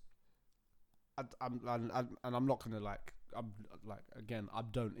 because I'm not gonna again, I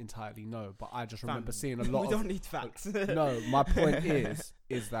don't entirely know, but I just remember seeing a lot. We don't need facts. No, my point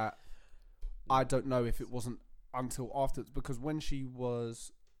is that I don't know if it wasn't until after, because when she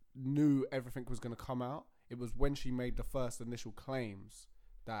knew everything was going to come out, it was when she made the first initial claims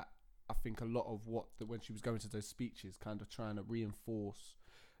that I think a lot of when she was going to those speeches, kind of trying to reinforce,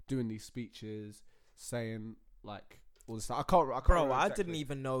 doing these speeches, saying like all this stuff. I can't remember I exactly. didn't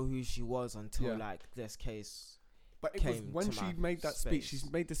even know who she was until like this case. But it was when she made that speech. She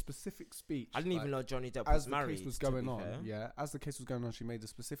made this specific speech. I didn't even know Johnny Depp was married. As the case was going on, as the case was going on, she made a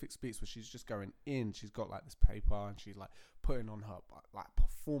specific speech where she's just going in. She's got like this paper and she's like putting on her like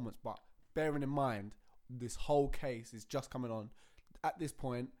performance. But bearing in mind, this whole case is just coming on. At this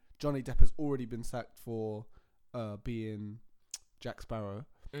point, Johnny Depp has already been sacked for being Jack Sparrow.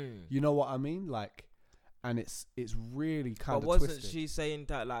 You know what I mean? Like, and it's really kind of twisted. But wasn't she saying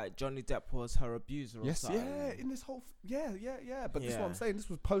that like Johnny Depp was her abuser or something? Yes, in this whole But this is what I'm saying. This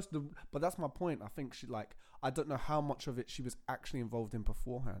was post but that's my point. I think she I don't know how much of it she was actually involved in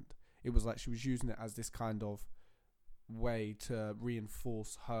beforehand. It was like she was using it as this kind of way to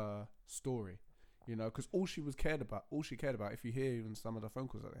reinforce her story. You know, because all she cared about, if you hear even some of the phone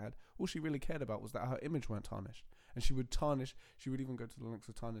calls that they had, all she really cared about was that her image weren't tarnished. And she would even go to the lengths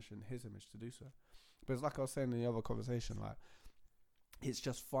of tarnishing his image to do so. But it's like I was saying in the other conversation, like, it's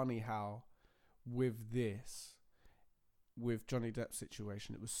just funny how with Johnny Depp's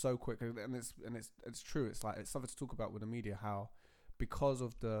situation, it was so quick, and it's true. It's like, it's something to talk about with the media, how because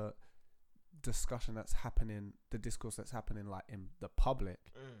of the discussion that's happening, the discourse that's happening, like in the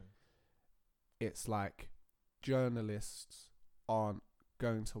public, it's like journalists aren't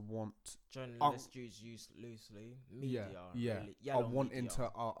going to want used loosely. Media, are wanting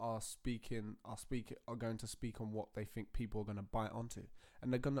media. Are going to speak on what they think people are going to bite onto,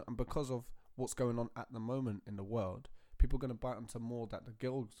 and and because of what's going on at the moment in the world, people are going to bite onto more that the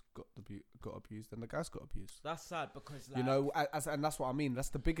girls got abused than the guys got abused. That's sad because, like, you know, and that's what I mean. That's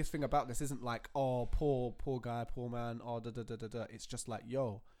the biggest thing about this. Isn't like, oh, poor guy, poor man, oh, da da da da da. It's just like,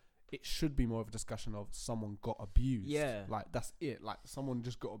 yo, it should be more of a discussion of someone got abused. Yeah, like that's it. Like someone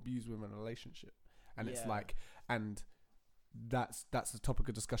just got abused within a relationship, and it's like, and that's the topic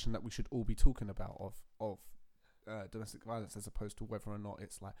of discussion that we should all be talking about of domestic violence, as opposed to whether or not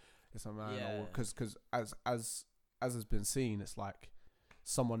it's like it's a man or because as has been seen, it's like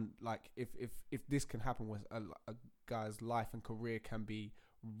someone, like if this can happen with a guy's life and career can be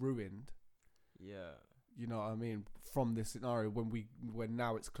ruined. Yeah. You know what I mean? From this scenario, when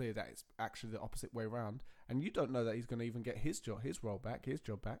now it's clear that it's actually the opposite way around, and you don't know that he's going to even get his job back.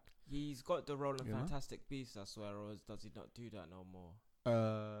 He's got the role in Fantastic Beasts, I swear, or does he not do that no more?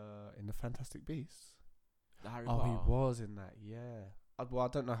 In the Fantastic Beasts, the Harry Potter. He was in that, yeah. Well, I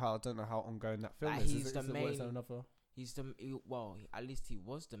don't know how ongoing that film is. He's the main. At least he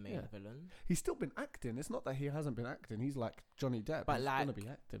was the main villain. He's still been acting. It's not that he hasn't been acting. He's like Johnny Depp. But he's gonna be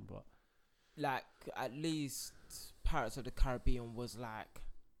acting, but. Like, at least Pirates of the Caribbean was like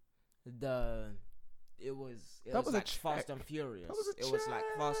it was like Fast and Furious. It was like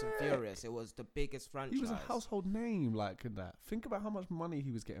Fast and Furious. It was the biggest franchise. He was a household name, like, in that. Think about how much money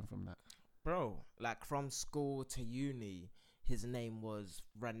he was getting from that. Bro, like, from school to uni, his name was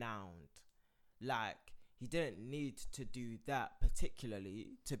renowned. Like, he didn't need to do that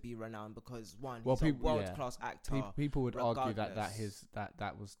particularly to be renowned because, one, he's a world-class actor. People would argue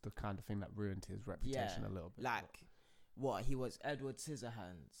that was the kind of thing that ruined his reputation a little bit. Like, what? He was Edward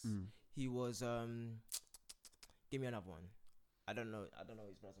Scissorhands. He was give me another one. I don't know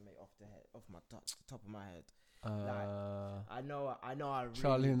his resume off the top of my head. I know.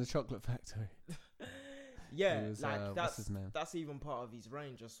 Charlie and the Chocolate Factory. Yeah, was, like that's his name? That's even part of his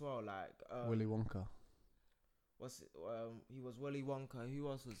range as well. Like Willy Wonka. He was Willy Wonka. Who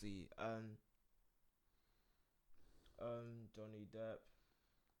else was he? Johnny Depp.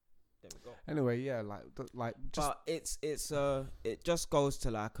 There we go. Anyway, yeah, just. But it just goes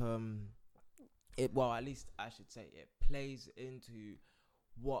to like at least I should say it plays into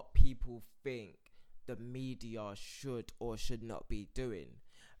what people think the media should or should not be doing,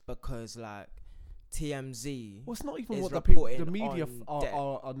 because like TMZ. Well, it's not even what the media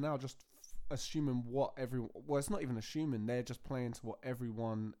are now just assuming what everyone. Well, it's not even assuming. They're just playing to what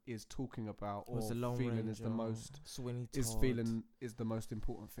everyone is talking about or feeling is the most. Is the most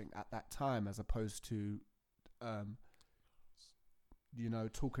important thing at that time, as opposed to,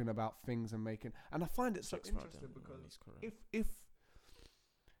 talking about things and making. And I find it so interesting because if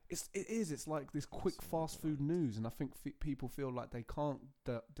it's like this quick fast food news, and I think people feel like they can't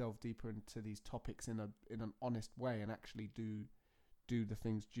delve deeper into these topics in an honest way and actually do the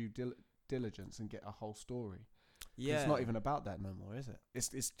things due diligence and get a whole story. Yeah, it's not even about that no more, is it?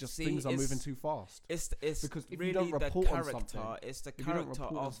 It's just things are moving too fast. It's because if really you don't report the character. It's the character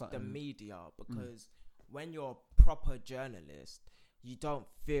of the media, because when you're a proper journalist, you don't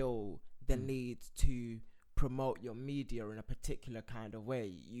feel the need to promote your media in a particular kind of way.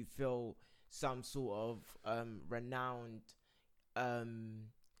 You feel some sort of renowned,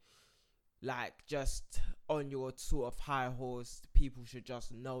 like just on your sort of high horse, people should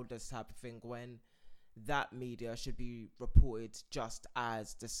just know this type of thing, when that media should be reported just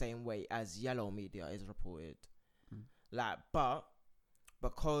as the same way as yellow media is reported. Like, but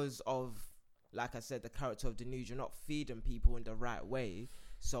because of, like I said, the character of the news, you're not feeding people in the right way,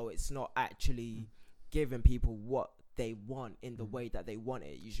 so it's not actually giving people what they want in the way that they want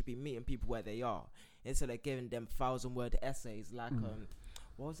it. You should be meeting people where they are, instead of giving them 1,000-word essays like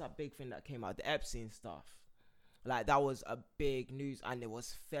what was that big thing that came out, the Epstein stuff. Like, that was a big news, and it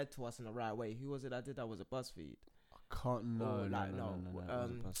was fed to us in the right way. Who was it that did that? Was it BuzzFeed? I can't no. It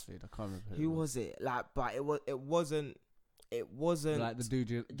wasn't BuzzFeed. I can't remember who was it. Like, but it wasn't like the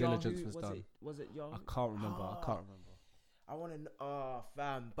due diligence was done. Was it Yahoo? I can't remember. I want to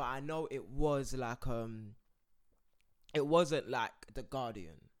fam, but I know it was like it wasn't like The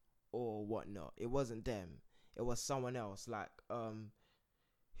Guardian or whatnot. It wasn't them. It was someone else, like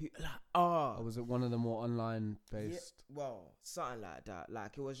who like Or was it one of the more online based? yeah, well, something like that.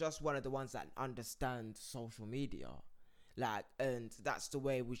 Like it was just one of the ones that understand social media, like, and that's the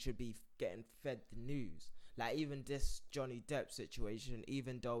way we should be getting fed the news. Like even this Johnny Depp situation,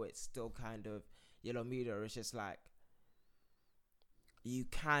 even though it's still kind of yellow media, it's just like you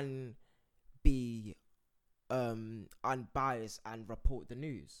can be unbiased and report the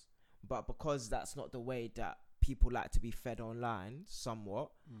news, but because that's not the way that people like to be fed online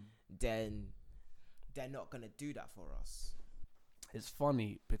somewhat, then they're not gonna do that for us. It's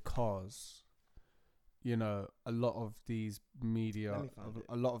funny because, you know, a lot of these media,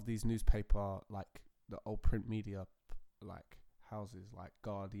 a lot of these newspaper, like the old print media, like houses like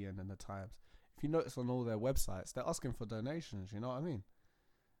Guardian and the Times, if you notice on all their websites, they're asking for donations, you know what I mean?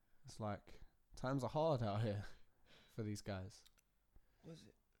 It's like, times are hard out here for these guys. Was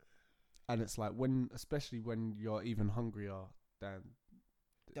it? And it's like, especially when you're even hungrier than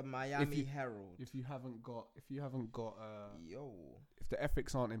The Miami Herald. If you haven't got if the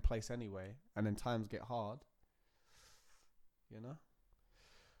ethics aren't in place anyway, and then times get hard, you know,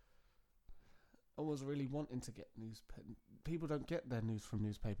 I was really wanting to get people don't get their news from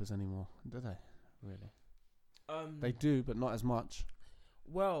newspapers anymore, do they? Really? They do, but not as much.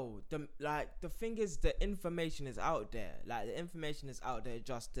 Well, the thing is, the information is out there. Like the information is out there,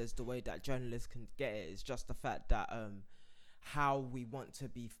 just as the way that journalists can get it. It's just the fact that how we want to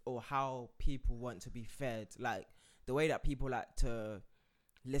be, or how people want to be fed. Like the way that people like to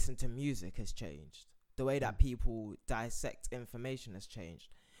listen to music has changed. The way that people dissect information has changed.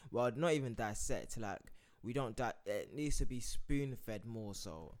 Well, not even dissect. Like we don't. It needs to be spoon fed more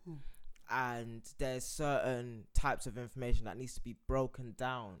so. And there's certain types of information that needs to be broken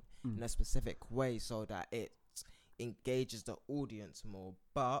down in a specific way so that it engages the audience more.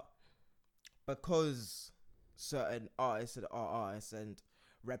 But because certain artists are artists and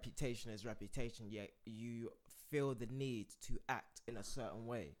reputation is reputation, yet you feel the need to act in a certain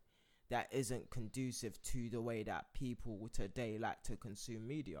way that isn't conducive to the way that people today like to consume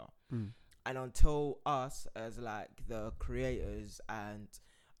media. And until us as like the creators and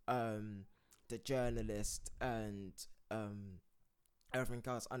the journalists and everything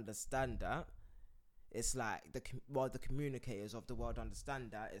else understand that, it's like the communicators of the world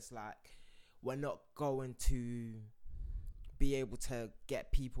understand that, it's like we're not going to be able to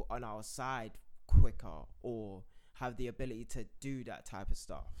get people on our side quicker or have the ability to do that type of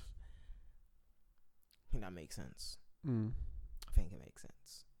stuff. I think that makes sense. I think it makes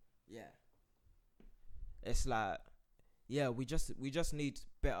sense. Yeah. It's like, yeah, we just need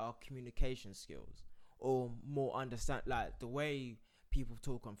better communication skills or more understand. Like the way people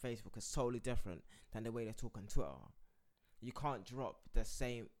talk on Facebook is totally different than the way they talk on Twitter. You can't drop the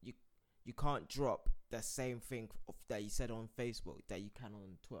same you can't drop the same thing that you said on Facebook that you can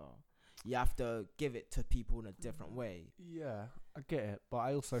on Twitter. You have to give it to people in a different way. Yeah, I get it, but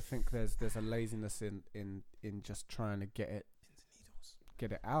I also think there's a laziness in just trying to get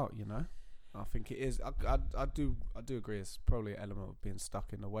it out, you know. I think it is. I do agree. It's probably an element of being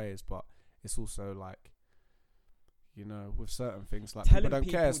stuck in the ways, but it's also like, you know, with certain things, like telling people don't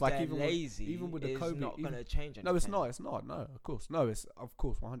care. It's like even with the Kobe, not gonna change anything. No, it's not. It's not. No, of course. No, it's of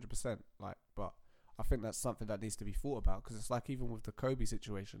course 100%. Like, but I think that's something that needs to be thought about, because it's like even with the Kobe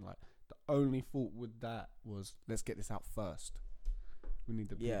situation, like the only thought with that was, let's get this out first. We need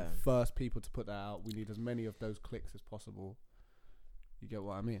the first people to put that out. We need as many of those clicks as possible. You get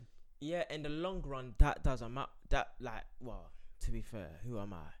what I mean? Yeah, in the long run, that doesn't matter. That, like, well, to be fair, who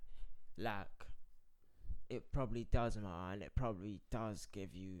am I? Like, it probably does matter, and it probably does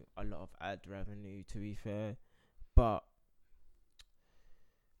give you a lot of ad revenue, to be fair. But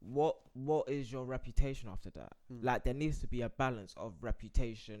what is your reputation after that? Like, there needs to be a balance of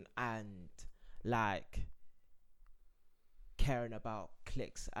reputation and, like, caring about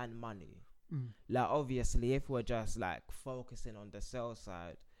clicks and money. Like, obviously, if we're just, like, focusing on the sales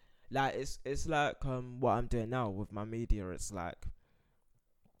side, like, it's like what I'm doing now with my media. It's like,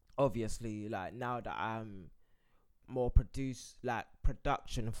 obviously, like, now that I'm more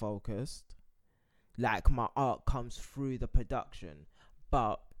production focused, like, my art comes through the production.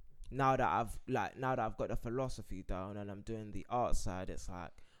 But now that I've got the philosophy down and I'm doing the art side, it's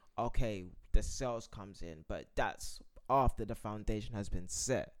like, okay, the sales comes in, but that's after the foundation has been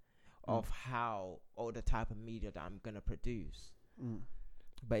set of how, or the type of media that I'm gonna produce.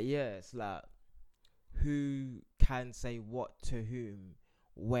 But yeah, it's like, who can say what to whom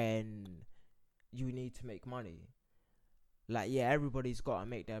when you need to make money? Like, yeah, everybody's got to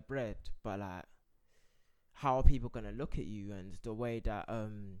make their bread, but like, how are people gonna look at you? And the way that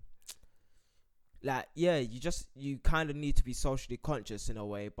like, yeah, you kind of need to be socially conscious in a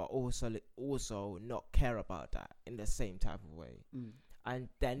way, but also not care about that in the same type of way. And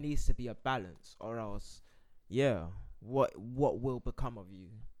there needs to be a balance, or else, yeah, what will become of you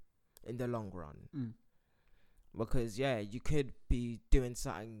in the long run? Because yeah, you could be doing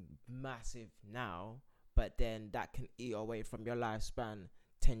something massive now, but then that can eat away from your lifespan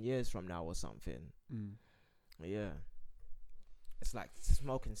 10 years from now or something. Yeah, it's like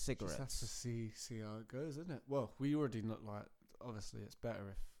smoking cigarettes. Just have to see how it goes, isn't it? Well, we already not like. Obviously, it's better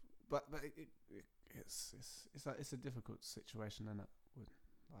if, but it's a difficult situation, isn't it?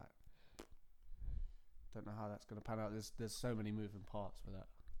 Like, don't know how that's gonna pan out. There's so many moving parts with that.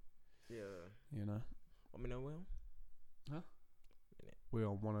 Yeah, you know. Want me to know, Will? Huh? We're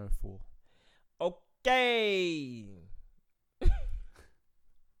on 104. Okay.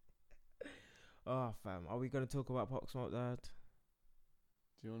 Oh, fam. Are we going to talk about Pop Smoke, Dad?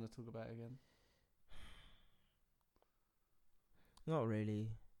 Do you want to talk about it again? Not really.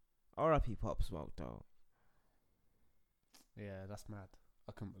 R.I.P. Pop Smoke, though. Yeah, that's mad.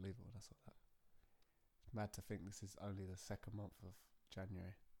 I couldn't believe it when I saw that. It's mad to think this is only the second month of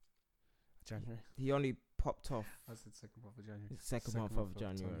January. He only popped off. I said second month of January. Second month of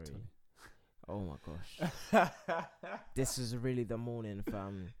January. Oh my gosh. This is really the morning,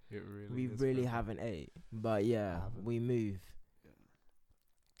 fam. We really haven't ate. But yeah, we move. Yeah.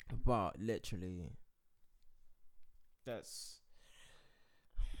 But literally, let's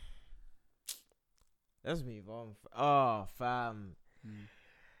move on. Oh, fam.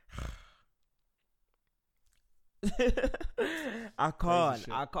 I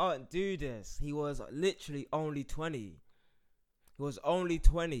can't do this. He was literally only 20.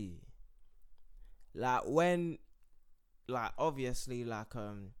 Like, when, like, obviously, like,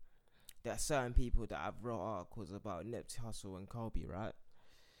 there are certain people that have wrote articles about Nipsey Hussle and Kobe, right?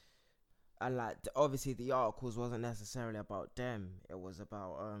 And like, obviously the articles wasn't necessarily about them. It was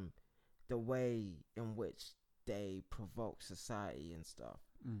about the way in which they provoke society and stuff.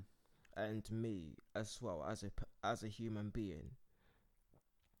 And me as well as a human being.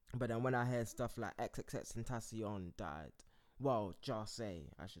 But then when I heard stuff like XXXTentacion died, well, Jahseh,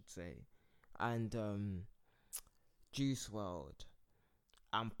 I should say, and Juice WRLD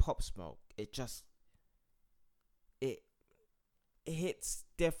and Pop Smoke, it hits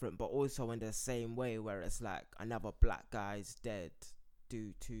different, but also in the same way, where it's like another black guy's dead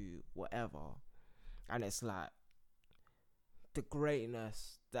due to whatever, and it's like the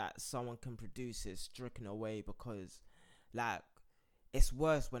greatness that someone can produce is stricken away, because like, it's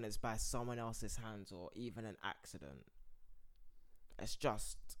worse when it's by someone else's hands or even an accident. It's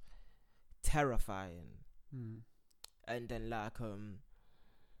just terrifying. And then like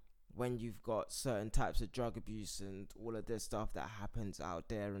when you've got certain types of drug abuse and all of this stuff that happens out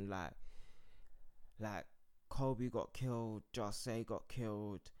there, and like Kobe got killed, Jahseh got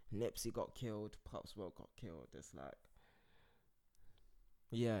killed, Nipsey got killed, Pop Smoke got killed. It's like,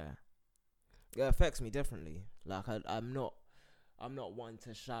 yeah, it affects me differently. Like, I'm not one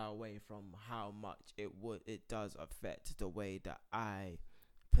to shy away from how much it does affect the way that I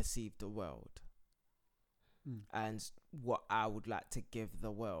perceive the world. And what I would like to give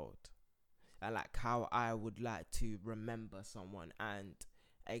the world, and like how I would like to remember someone and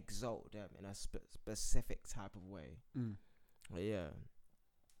exalt them in a specific type of way. Yeah,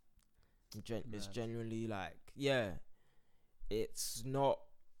 it's genuinely like, yeah, it's not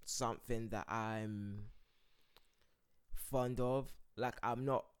something that I'm fond of. Like, I've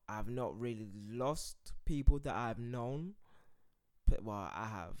not really lost people that I've known. Well, I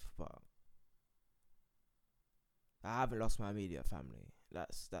have, but I haven't lost my immediate family.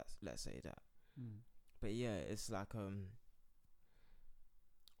 Let's say that. But yeah, it's like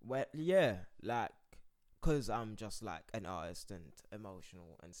well, yeah, like, cause I'm just like an artist and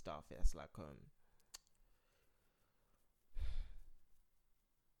emotional and stuff. It's like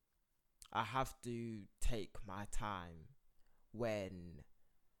I have to take my time when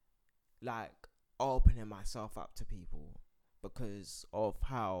like opening myself up to people, because of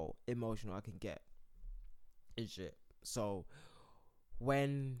how emotional I can get and shit. So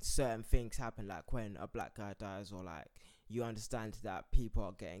when certain things happen, like when a black guy dies, or like you understand that people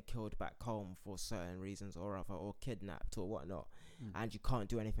are getting killed back home for certain reasons or other, or kidnapped or whatnot, and you can't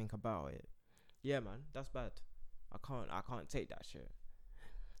do anything about it. Yeah, man, that's bad. I can't take that shit.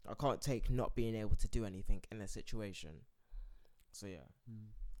 I can't take not being able to do anything in a situation. So yeah.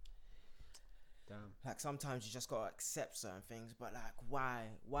 Damn. Like sometimes you just gotta accept certain things, but like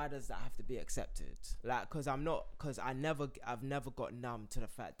why does that have to be accepted? Like I've never got numb to the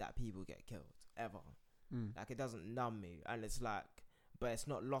fact that people get killed ever. Like it doesn't numb me, and it's like, but it's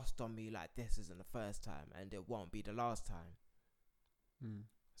not lost on me. Like this isn't the first time, and it won't be the last time.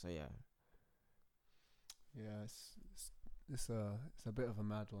 So yeah, it's a bit of a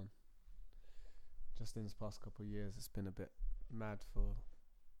mad one. Just in this past couple of years, it's been a bit mad for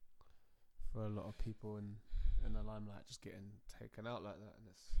a lot of people in the limelight, just getting taken out like that, and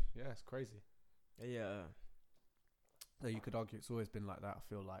it's crazy. Yeah. So you could argue it's always been like that. I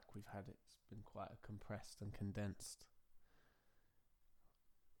feel like it's been quite compressed and condensed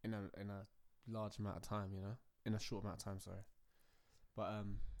in a large amount of time, in a short amount of time. Sorry, but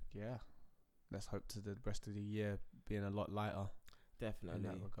let's hope to the rest of the year being a lot lighter. Definitely. In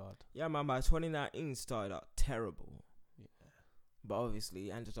that regard. Yeah, man, my 2019 started out terrible. Yeah. But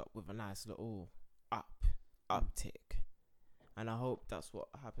obviously ended up with a nice little uptick. And I hope that's what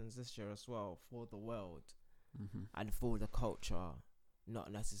happens this year as well for the world and for the culture.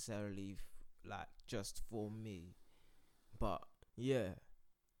 Not necessarily like just for me. But yeah,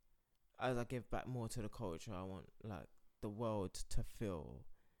 as I give back more to the culture, I want like the world to feel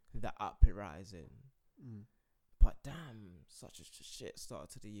the uprising. But damn, such a shit start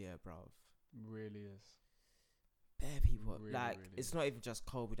to the year, bruv. Really is. Bare people. Really, like, really it's not even just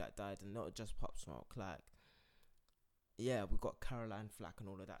Kobe that died and not just Pop Smoke. Like, yeah, we got Caroline Flack and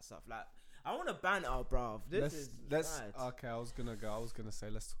all of that stuff. Like, I want to banter, bruv. Let's okay, I was gonna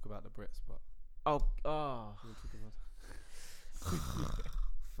say let's talk about the Brits, but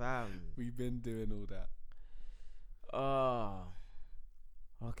fam, we've been doing all that.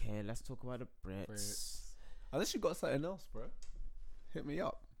 Okay, let's talk about the Brits. Unless you got something else, bro, hit me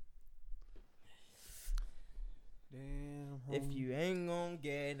up. Damn. If you ain't gonna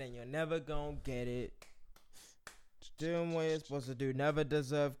get it, then you're never gonna get it. Doing what you're supposed to do, never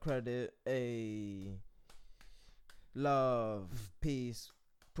deserve credit. Love, peace,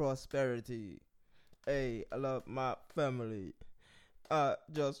 prosperity. I love my family. I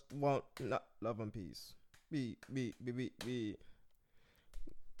just want love and peace. Be.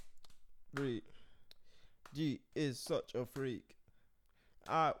 G is such a freak.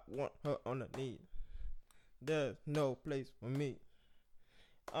 I want her on the knee. There's no place for me.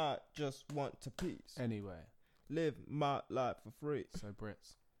 I just want to peace. Anyway, live my life for free. So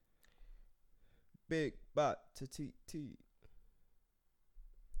Brits. Big bad to TT.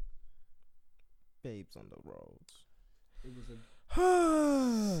 Babes on the roads. It was a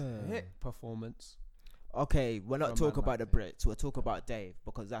hit performance. Okay, we're not talking about the Brits. We'll talk about Dave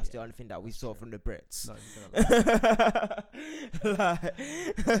because that's the only thing that we saw from the Brits. No,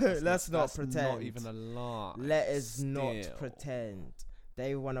 let's not pretend. Not even a lie. Let us not pretend.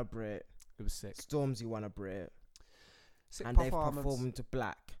 Dave won a Brit. It was sick. Stormzy won a Brit. Sick and they've performed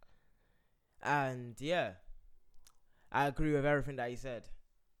Black. And yeah, I agree with everything that he said.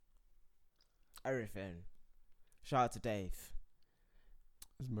 Everything. Shout out to Dave.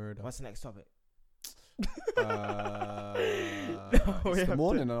 It's murder. What's the next topic? It's the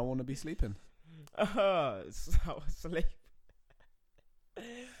morning and I want to be sleeping. I was asleep.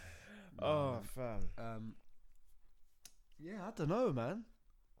 Fam. Yeah, I don't know, man.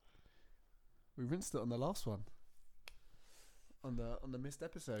 We rinsed it on the last one. On the missed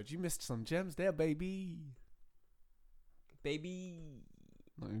episode. You missed some gems there, baby.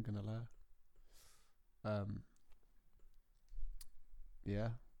 Not even gonna lie. Yeah.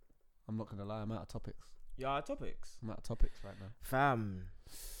 I'm not gonna lie, I'm out of topics. You out of topics? I'm out of topics right now. Fam.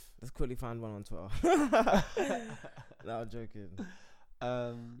 Let's quickly find one on Twitter. No, I'm joking.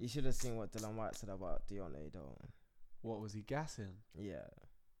 You should have seen what Dylan White said about Deontay though. What was he gassing? Yeah.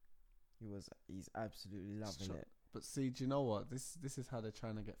 He's absolutely loving it. But see, do you know what? This is how they're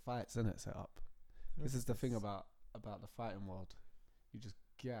trying to get fights, isn't it, set up? This is the thing about the fighting world. You just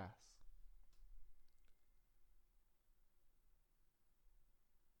gas.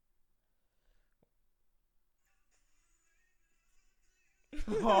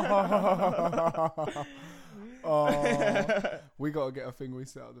 We gotta get a thing we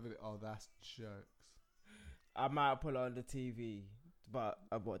set up the video. Oh, that's jokes. I might put it on the TV, but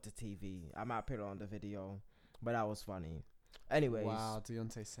I bought the TV. I might put it on the video, but that was funny. Anyways, wow,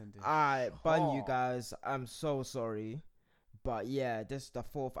 Deontay sending. I bun you guys. I'm so sorry, but yeah, this is the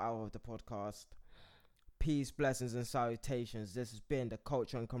 4th hour of the podcast. Peace, blessings, and salutations. This has been the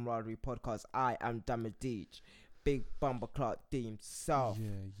Culture and Camaraderie podcast. I am Damadich. Big Bumper Clark Deem South.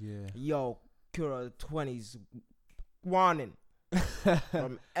 Yeah. Yo, Cura 20s warning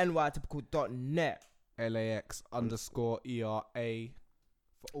from nytypical.net. LAX_ERA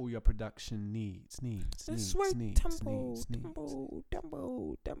for all your production needs.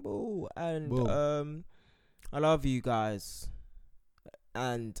 Dumbo. And Boom. I love you guys.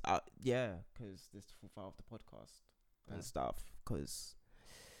 And yeah, because this is the full of the podcast and stuff. Because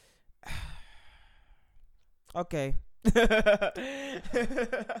okay,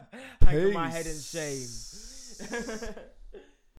 hanging my head in shame.